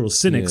both natural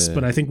cynics,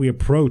 but I think we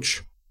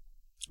approach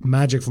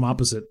magic from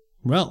opposite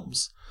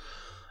realms.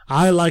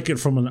 I like it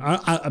from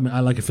I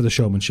like it for the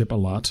showmanship a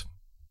lot,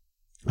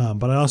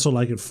 but I also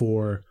like it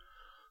for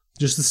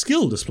just the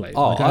skill display.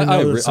 Oh, like I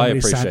know that somebody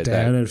appreciate sat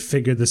down that. and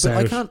figured this out.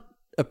 I can't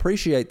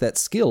appreciate that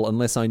skill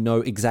unless I know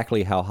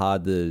exactly how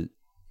hard the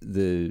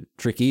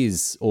trick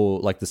is, or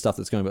like the stuff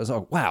that's going on. It's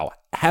like, wow,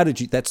 how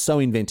did you? That's so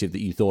inventive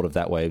that you thought of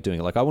that way of doing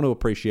it. Like, I want to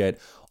appreciate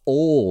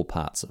all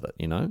parts of it.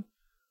 You know.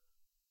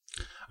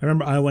 I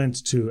remember I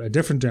went to a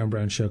different Dan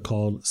Brown show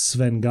called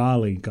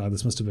Svengali. God,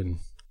 this must have been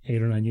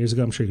 8 or 9 years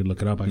ago. I'm sure you could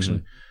look it up,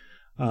 actually.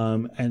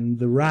 And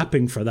the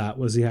wrapping for that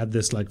was he had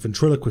this like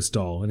ventriloquist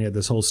doll, and he had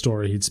this whole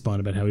story he'd spun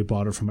about how he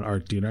bought it from an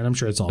art dealer. And I'm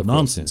sure it's all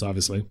nonsense,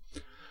 obviously.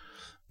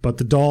 But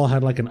the doll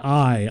had like an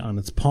eye on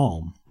its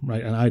palm,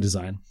 right? An eye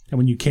design. And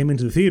when you came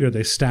into the theater,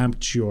 they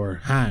stamped your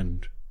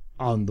hand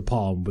on the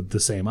palm with the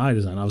same eye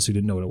design. Obviously,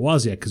 you didn't know what it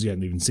was yet because you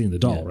hadn't even seen the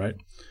doll, right?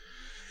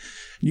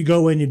 You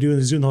go in,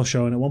 he's doing the whole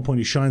show, and at one point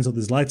he shines all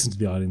these lights into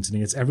the audience, and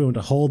he gets everyone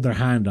to hold their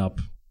hand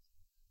up,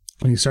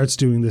 and he starts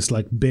doing this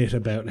like bit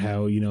about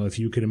how, you know, if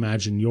you could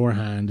imagine your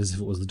hand as if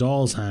it was the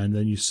doll's hand,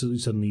 then you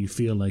suddenly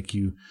feel like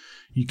you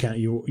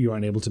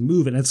aren't able to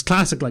move it. And it's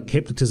classic like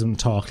hypnotism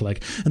talk,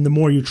 like, and the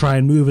more you try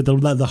and move it,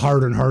 the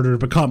harder and harder to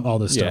become all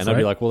this stuff. Yeah, and I'd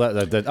be like, well,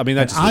 that I mean,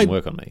 that just didn't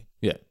work on me.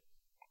 Yeah.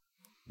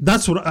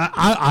 That's what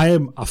I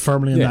am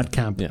firmly in that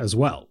camp as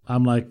well.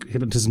 I'm like,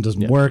 hypnotism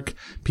doesn't work.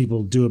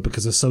 People do it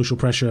because of social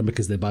pressure and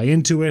because they buy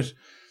into it.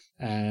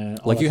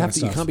 Like you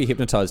can't be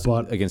hypnotized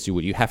against your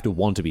will. You have to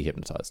want to be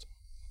hypnotized.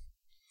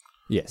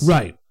 Yes.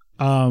 Right.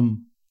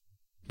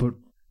 But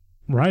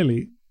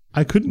Riley,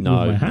 I couldn't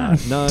move my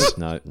hand. No.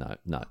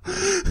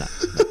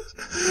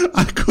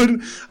 I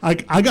couldn't.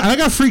 I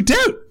got freaked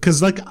out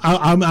because like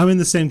I'm in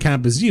the same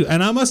camp as you,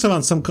 and I must have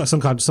on some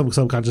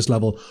subconscious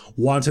level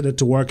wanted it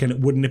to work,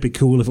 and wouldn't it be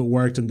cool if it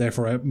worked, and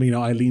therefore I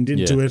leaned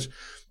into it,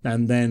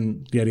 and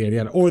then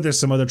yada. Or there's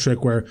some other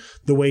trick where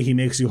the way he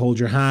makes you hold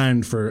your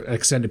hand for an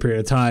extended period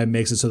of time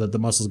makes it so that the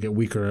muscles get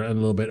weaker a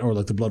little bit, or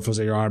like the blood flows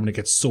out your arm and it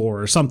gets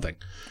sore or something.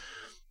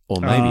 Or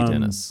maybe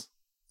Dennis.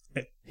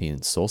 He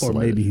ensorcellated. Or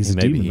maybe he's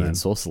maybe he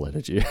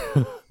ensorcellated you.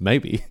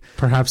 Maybe.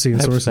 Perhaps he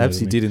ensorcellated Perhaps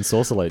he me. did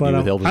ensorcellate you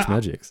with Eldritch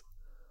Magics.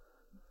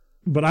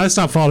 But I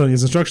stopped following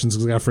his instructions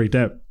because I got freaked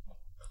out.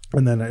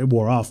 And then it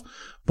wore off.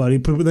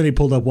 But then he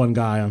pulled up one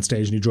guy on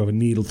stage and he drove a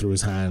needle through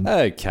his hand.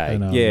 Okay.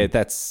 And,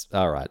 that's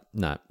all right.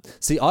 No.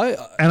 See,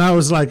 I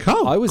was like,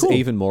 I was cool.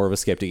 Even more of a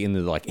skeptic in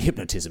the like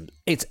hypnotism.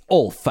 It's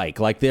all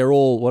fake. Like they're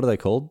all, what are they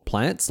called?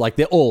 Plants? Like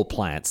they're all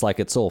plants. Like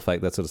it's all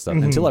fake, that sort of stuff.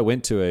 Mm-hmm. Until I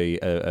went to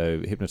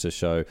a hypnotist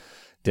show.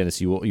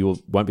 Dennis, you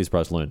won't be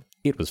surprised to learn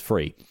it was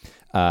free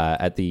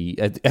at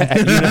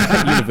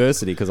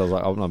university, because I was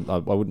like,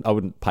 I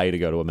wouldn't pay to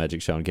go to a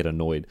magic show and get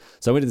annoyed.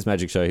 So I went to this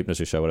magic show,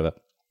 hypnosis show, whatever,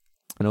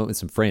 and I went with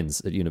some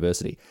friends at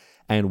university.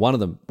 And one of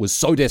them was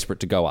so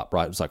desperate to go up.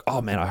 Right, it was like,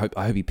 oh man, I hope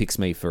he picks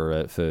me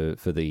for the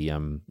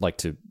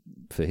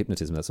for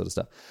hypnotism, that sort of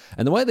stuff.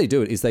 And the way they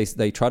do it is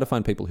they try to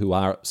find people who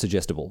are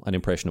suggestible and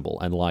impressionable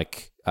and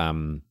like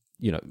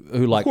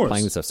who like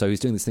playing with stuff. So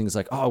he's doing this thing that's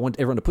like, oh, I want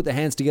everyone to put their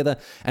hands together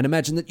and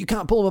imagine that you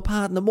can't pull them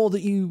apart, and the more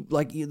that you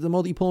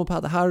pull them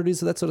apart, the harder it is,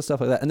 so that sort of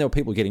stuff like that. And there were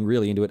people getting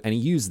really into it, and he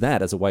used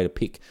that as a way to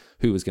pick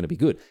who was going to be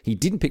good. He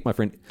didn't pick my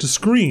friend to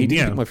screen. He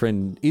didn't pick my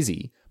friend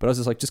Izzy, but I was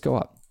just like, just go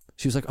up.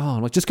 She was like, oh,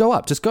 I'm like, just go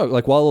up, just go.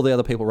 Like while all the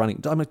other people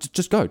running, I'm like,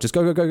 just go.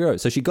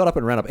 So she got up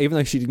and ran up, even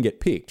though she didn't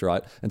get picked,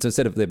 right? And so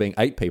instead of there being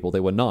 8 people,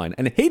 there were 9,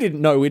 and he didn't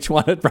know which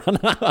one had run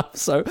up.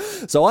 So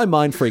I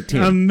mind freaked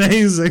him.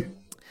 Amazing.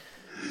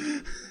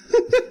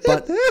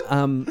 But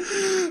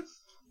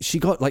she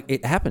got, like,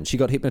 it happened. She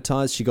got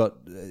hypnotized.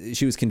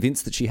 She was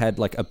convinced that she had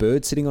like a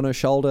bird sitting on her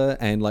shoulder,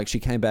 and like she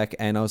came back,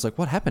 and I was like,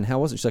 what happened? How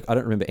was it? She's like, I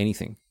don't remember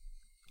anything.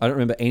 I don't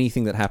remember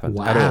anything that happened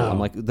at all. I'm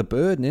like, the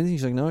bird and anything?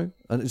 She's like, no.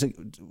 And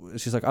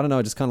she's like, I don't know.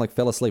 I just kind of like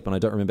fell asleep and I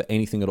don't remember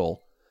anything at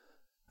all.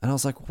 And I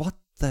was like, what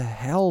the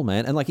hell,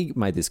 man? And like he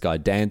made this guy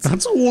dance.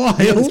 That's wild.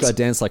 This guy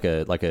danced like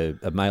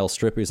a male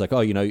stripper. He's like,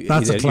 oh,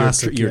 that's a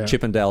classic. You're a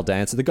Chippendale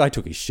dancer. The guy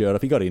took his shirt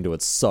off. He got into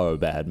it so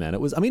bad, man. It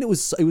was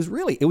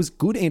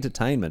good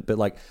entertainment, but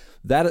like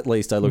that at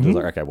least I looked at was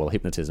like, okay, well,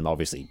 hypnotism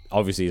obviously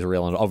is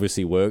real and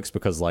obviously works,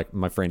 because like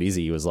my friend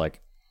Izzy was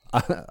like,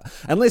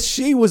 unless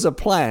she was a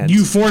plant,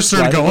 you forced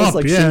her to go up.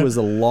 Like she was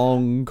a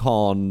long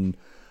con.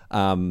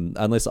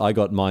 Unless I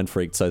got mind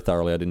freaked so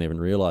thoroughly I didn't even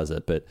realize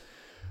it, but.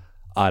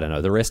 I don't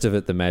know. The rest of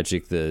it, the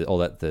magic, the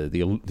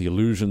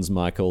illusions,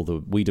 Michael,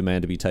 the we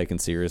demand to be taken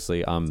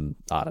seriously. I don't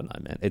know,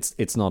 man.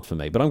 It's not for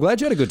me. But I'm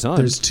glad you had a good time.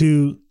 There's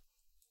two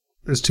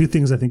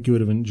things I think you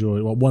would have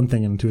enjoyed. Well, one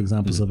thing and two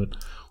examples of it,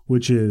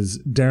 which is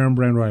Darren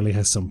Brown Riley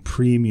has some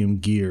premium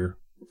gear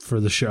for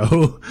the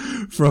show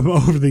from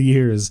over the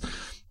years.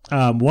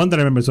 One that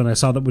I remember is when I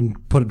saw that when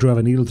drove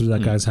a needle through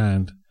that guy's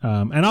hand.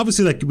 And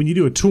obviously, like when you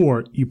do a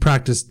tour, you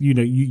practice. You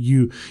know,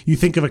 you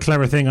think of a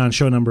clever thing on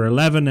show number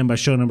 11, and by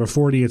show number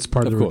 40, it's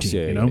part of the routine.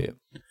 Yeah, you know. Yeah.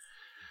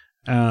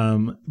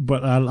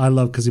 But I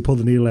love because he pulled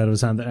the needle out of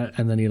his hand,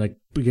 and then he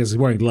because he's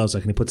wearing gloves,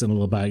 and he puts it in a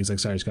little bag. He's like,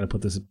 "Sorry, I just got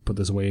to put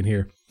this away in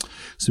here,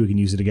 so we can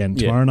use it again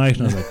tomorrow night."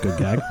 And I was like, "Good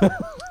gag."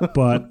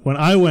 But when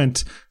I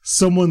went,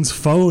 someone's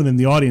phone in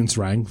the audience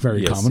rang.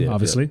 Very common,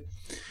 obviously. Yeah.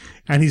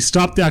 And he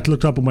stopped the act,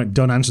 looked up, and went,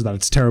 "Don't answer that.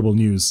 It's terrible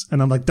news."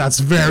 And I'm like, "That's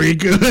very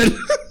good."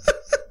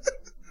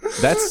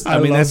 That's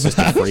just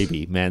a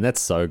freebie, man.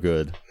 That's so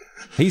good.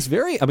 He's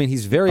very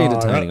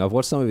entertaining. I've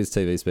watched some of his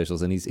TV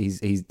specials, and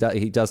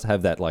he does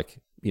have that, like,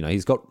 you know,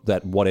 he's got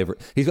that whatever.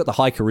 He's got the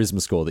high charisma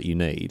score that you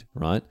need,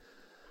 right?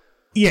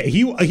 Yeah,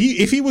 he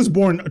if he was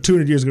born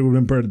 200 years ago, he would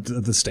have been burned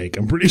at the stake.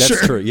 I'm pretty sure.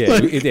 That's true.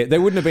 Yeah,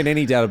 there wouldn't have been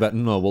any doubt about.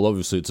 No, well,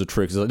 obviously it's a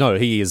trick. It's like, no,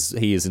 he is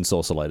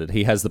ensorcellated.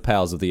 He has the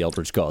powers of the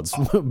Eldritch gods.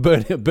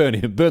 Burn him,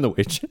 burn the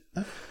witch.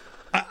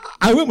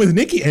 I went with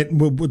Nikki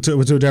to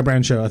a Deb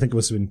Brown show. I think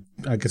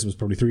I guess it was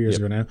probably 3 years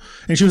ago now.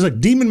 And she was like,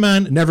 "Demon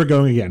Man, never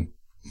going again.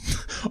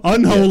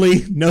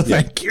 Unholy, no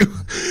thank you."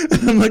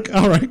 And I'm like,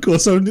 "All right, cool.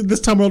 So this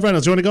time we'll around,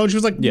 do you want to go?" And she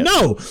was like,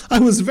 "No, I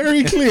was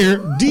very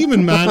clear.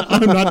 Demon Man,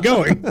 I'm not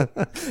going."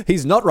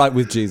 He's not right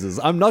with Jesus.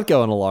 I'm not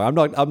going along.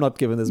 I'm not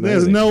giving this man.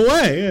 There's no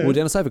way. Yeah. Well,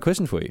 Dennis, I have a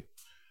question for you.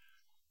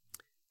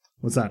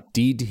 What's that?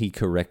 Did he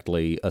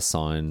correctly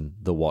assign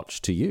the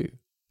watch to you?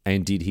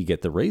 And did he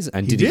get the reason?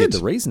 And did he get the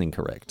reasoning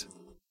correct?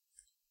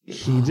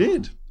 He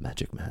did.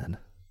 Magic Man.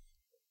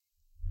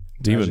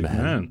 Demon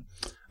Man.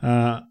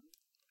 I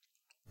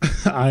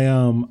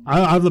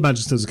have the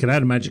magic as a kid. I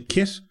had a magic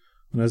kit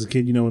when I was a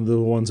kid. You know, one of the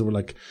ones that were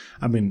like,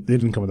 I mean, they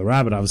didn't come with a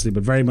rabbit, obviously,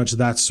 but very much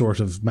that sort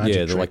of magic.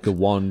 Yeah, they're like the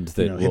wand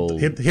that will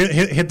hit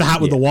the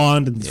hat with the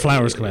wand, and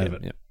flowers come out of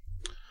it. Yeah.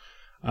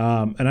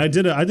 And I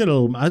did a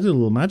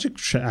little magic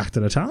act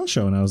at a talent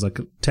show when I was like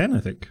 10, I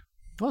think.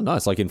 Oh,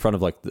 nice! Like in front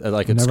of like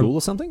at school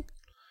or something.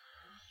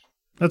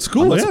 At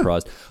school, I'm not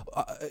surprised.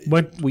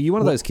 Were you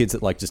one of those kids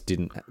that like just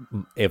didn't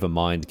ever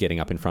mind getting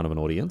up in front of an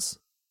audience?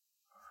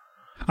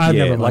 I've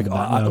never minded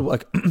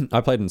that.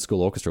 I played in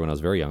school orchestra when I was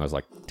very young. I was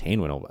like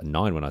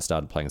 9 when I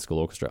started playing in school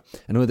orchestra.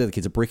 And all the other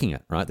kids are bricking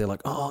it, right? They're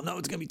like, "Oh no,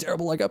 it's gonna be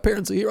terrible. Like our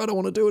parents are here. I don't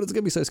want to do it. It's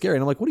gonna be so scary."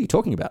 And I'm like, "What are you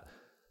talking about?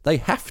 They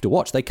have to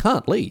watch. They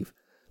can't leave.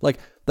 Like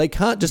they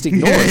can't just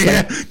ignore us.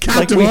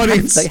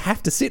 They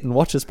have to sit and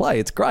watch us play.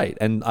 It's great."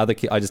 And I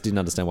just didn't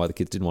understand why the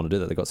kids didn't want to do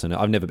that. They got so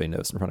nervous. I've never been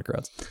nervous in front of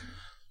crowds.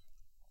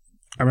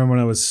 I remember when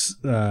I was,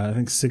 I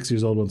think 6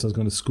 years old, once I was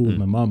going to school with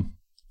my mum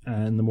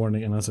in the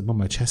morning, and I was like, "Mum,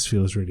 my chest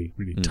feels really,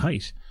 really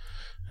tight."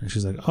 And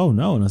she's like, "Oh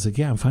no," and I was like,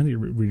 "Yeah, I'm finding it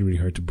really, really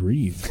hard to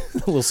breathe." A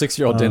little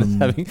 6-year-old Dennis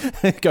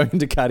going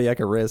into cardiac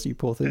arrest. You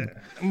poor thing.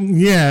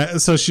 Yeah.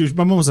 So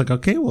my mum was like,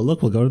 "Okay, well,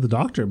 look, we'll go to the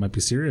doctor. It might be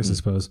serious, I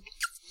suppose."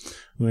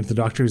 We went to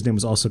the doctor. His name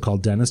was also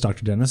called Dennis,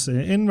 Dr. Dennis.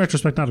 In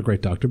retrospect, not a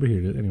great doctor, but here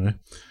it is anyway.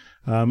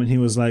 And he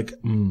was like,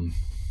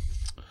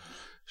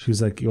 She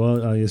was like,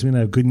 "Well, Yasmin, I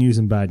have good news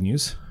and bad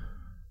news."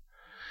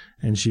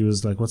 And she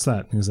was like, "What's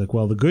that?" And he was like,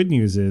 "Well, the good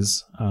news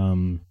is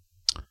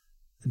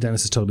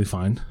Dennis is totally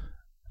fine.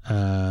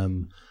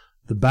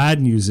 The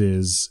bad news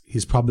is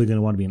he's probably going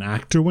to want to be an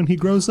actor when he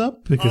grows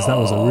up, because that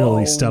was a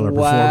really stellar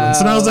performance."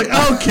 And I was like,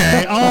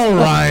 "Okay, all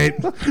right."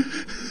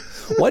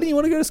 Why do you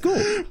want to go to school?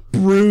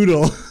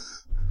 Brutal.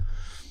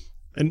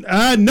 And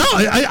no,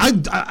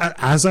 I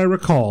as I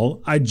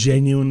recall, I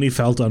genuinely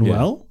felt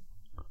unwell,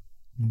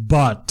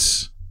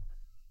 but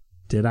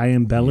did I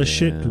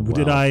embellish it?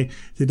 Well,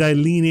 did I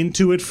lean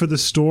into it for the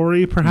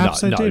story?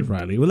 Perhaps I did,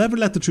 Riley. We'll never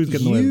let the truth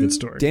get in the way of a good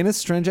story.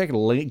 Dennis Stranjak,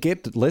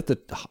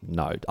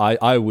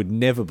 I would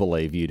never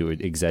believe you to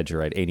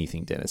exaggerate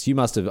anything, Dennis. You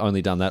must have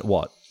only done that,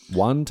 what,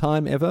 one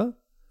time ever?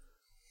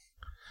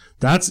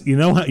 That's, you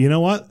know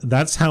what?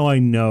 That's how I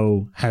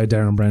know how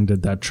Darren Brown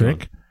did that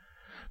trick. Oh.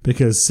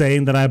 Because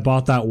saying that I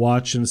bought that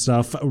watch and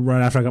stuff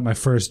right after I got my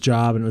first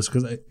job, and it was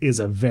because it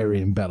is a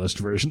very embellished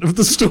version of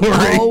the story.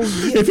 Oh,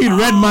 yeah. If he'd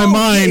read my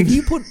mind, if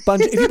you put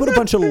a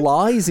bunch of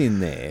lies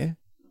in there,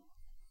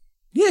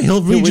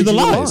 he'll read you the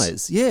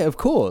lies. Yeah, of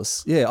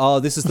course. Yeah. Oh,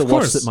 this is the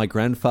watch that my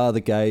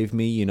grandfather gave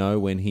me. You know,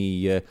 when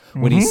he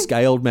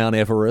scaled Mount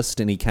Everest,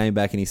 and he came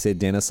back and he said,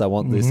 "Dennis, I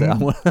want this.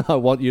 I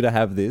want you to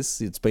have this.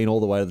 It's been all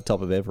the way to the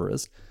top of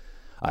Everest."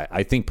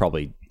 I think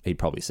he'd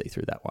probably see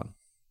through that one.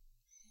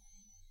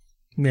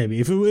 Maybe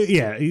if you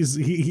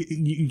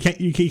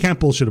can't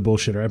bullshit a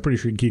bullshitter. I'm pretty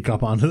sure you can keep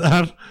up onto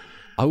that.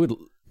 I would,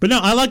 but no,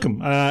 I like him.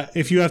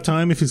 If you have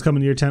time, if he's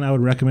coming to year 10, I would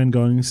recommend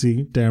going and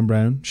see Darren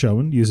Brown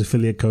showing. Use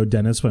affiliate code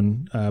Dennis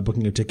when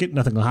booking a ticket.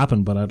 Nothing will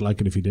happen, but I'd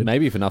like it if you did.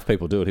 Maybe if enough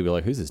people do it, he'll be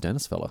like, "Who's this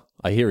Dennis fella?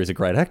 I hear he's a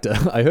great actor.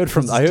 I heard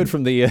from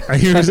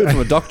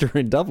a doctor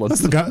in Dublin."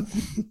 That's the guy.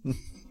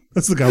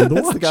 That's the guy with the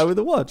watch. That's the guy with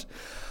the watch.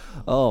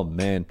 Oh,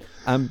 man.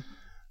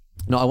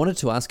 No, I wanted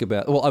to ask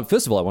about... Well,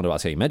 first of all, I wanted to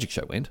ask how your magic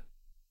show went.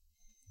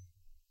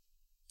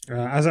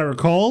 As I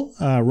recall,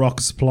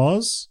 raucous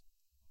applause.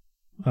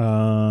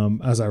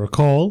 As I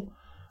recall,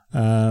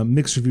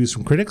 mixed reviews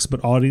from critics,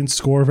 but audience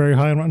score very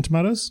high on Rotten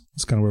Tomatoes.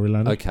 That's kind of where we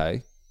landed.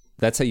 Okay.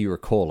 That's how you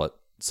recall it.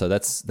 So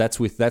that's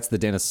the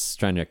Dennis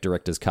Straniak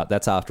director's cut.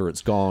 That's after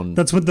it's gone.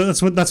 That's what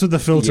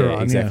the filter yeah,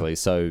 on. Exactly. Yeah.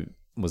 So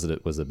was it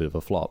a bit of a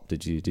flop?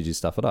 Did you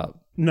stuff it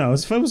up? No, I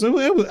don't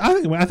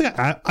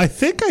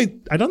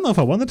know if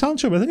I won the talent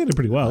show, but I think I did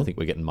pretty well. I think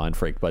we're getting mind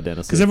freaked by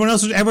Dennis because everyone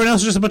else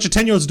was just a bunch of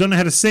 10-year-olds who don't know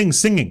how to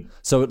singing.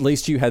 So at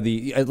least you had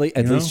the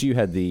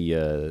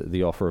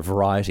the offer of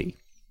variety.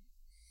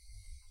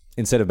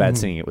 Instead of bad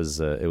singing, it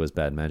was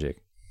bad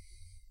magic.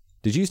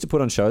 Did you used to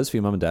put on shows for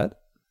your mum and dad?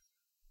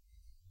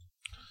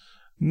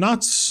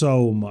 Not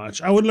so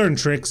much. I would learn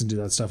tricks and do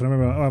that stuff. And I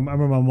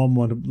remember my mum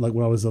wanted, like,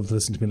 would always love to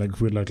listen to me, like, if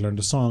we'd like learned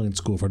a song in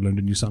school, if I'd learned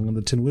a new song on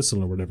the tin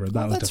whistle or whatever.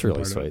 That's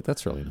really sweet.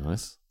 That's really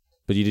nice.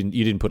 But you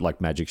didn't put like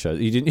magic shows.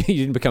 You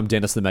didn't become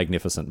Dennis the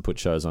Magnificent and put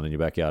shows on in your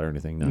backyard or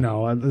anything.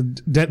 No.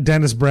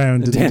 Dennis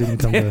Brown didn't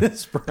come to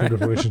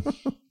fruition.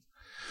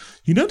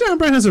 You know, Darren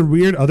Brown has a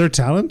weird other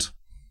talent.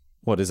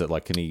 What is it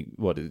like?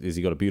 Is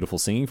he got a beautiful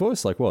singing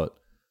voice? Like what?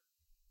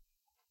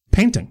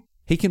 Painting.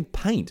 He can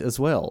paint as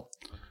well.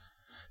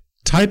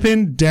 Type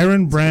in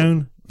Darren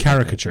Brown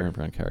caricature. Darren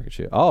Brown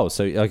caricature. Oh,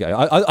 so okay.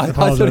 I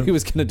thought he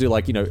was going to do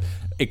like,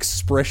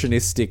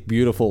 expressionistic,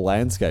 beautiful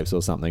landscapes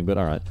or something. But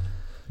all right.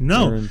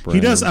 No, he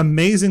does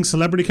amazing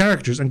celebrity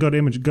caricatures. And go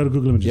to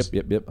Google Images.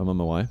 Yep. I'm on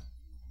my way.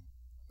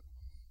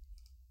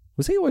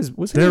 Was he always?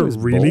 They're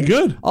really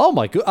good. Oh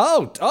my god.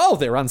 Oh,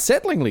 they're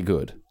unsettlingly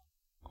good.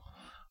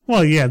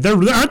 Well, yeah,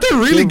 aren't they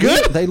really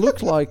good? They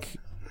look like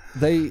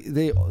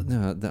they.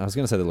 No, I was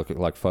going to say they look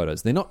like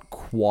photos. They're not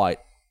quite.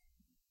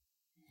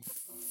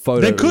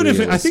 They could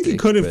if I think he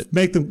could have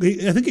make them.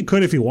 I think he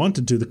could if he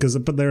wanted to,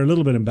 but they're a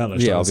little bit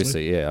embellished. Yeah, honestly.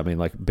 obviously, yeah. I mean,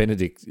 like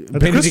Benedict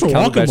Christopher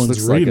Walken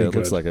one's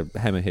looks like a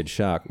hammerhead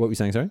shark. What were you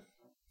saying? Sorry.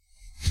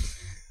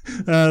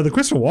 The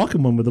Christopher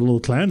Walken one with the little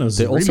clown nose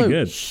is really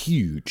good.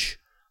 Huge.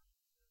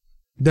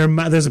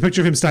 There's a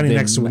picture of him standing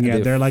next to him. Yeah,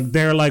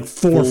 they're like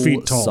 4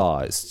 feet tall,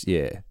 sized.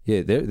 Yeah.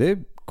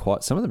 They're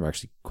quite. Some of them are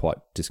actually quite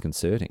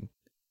disconcerting.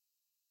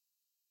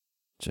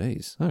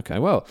 Jeez. Okay.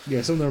 Well,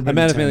 yeah. Some of them are a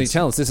man of many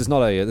talents. This is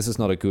not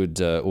a good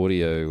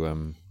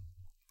audio.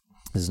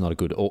 This is not a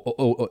good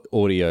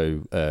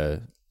audio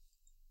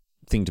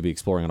thing to be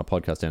exploring on a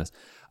podcast, Dennis.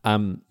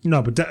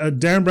 No, but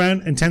Darren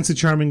Brown, intensely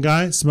charming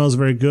guy, smells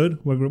very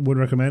good. Would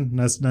recommend.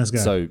 Nice guy.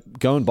 So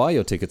go and buy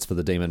your tickets for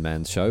the Demon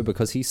Man show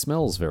because he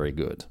smells very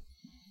good.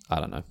 I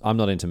don't know. I'm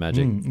not into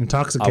magic.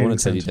 Intoxicating. I want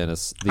to tell you,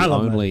 Dennis, the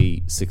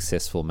only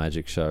successful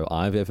magic show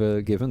I've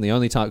ever given, the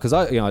only time, because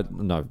I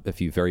know a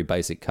few very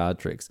basic card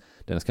tricks.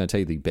 Dennis, can I tell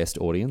you the best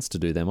audience to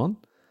do them on?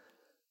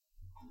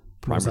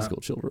 Primary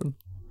school children.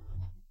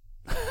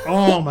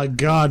 Oh my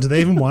God! Do they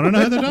even want to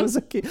know how they're done?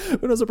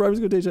 When I was a primary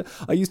school teacher,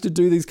 I used to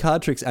do these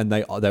card tricks, and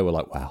they were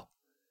like, "Wow,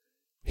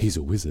 he's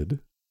a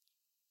wizard."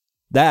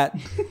 That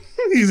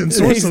he's in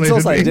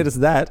Sorcery. Dennis,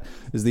 that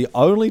is the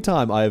only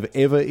time I have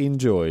ever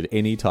enjoyed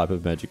any type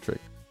of magic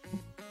trick.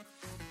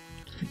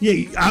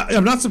 Yeah,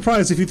 I'm not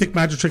surprised if you think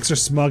magic tricks are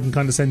smug and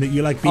condescending. That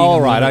you like being.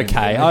 All right,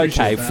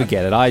 okay,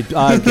 forget it. I get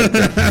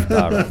that.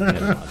 All right,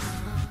 never mind.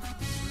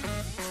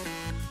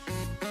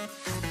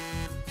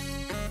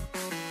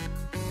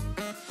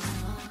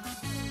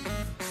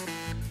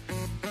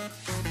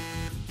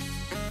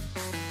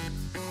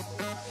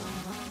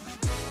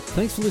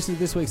 Thanks for listening to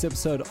this week's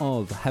episode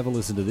of Have a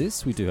Listen to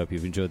This. We do hope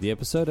you've enjoyed the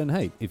episode. And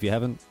hey, if you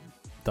haven't,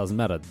 doesn't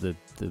matter. The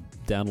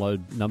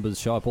download numbers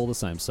show up all the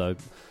same. So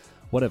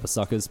whatever,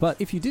 suckers. But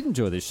if you did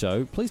enjoy this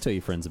show, please tell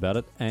your friends about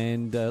it.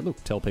 And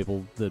look, tell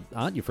people that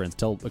aren't your friends.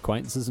 Tell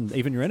acquaintances and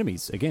even your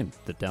enemies. Again,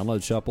 the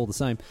downloads show up all the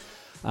same.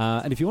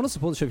 And if you want to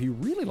support the show, if you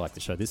really like the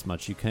show this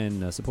much, you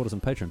can support us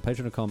on Patreon.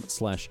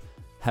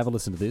 Patreon.com/Have a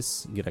Listen to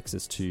This. You get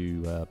access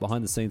to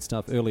behind the scenes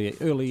stuff,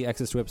 early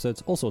access to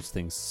episodes, all sorts of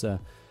things.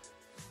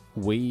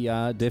 We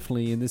are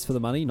definitely in this for the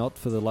money, not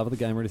for the love of the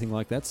game or anything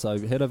like that. So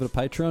head over to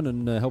Patreon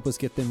and help us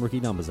get them rookie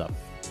numbers up.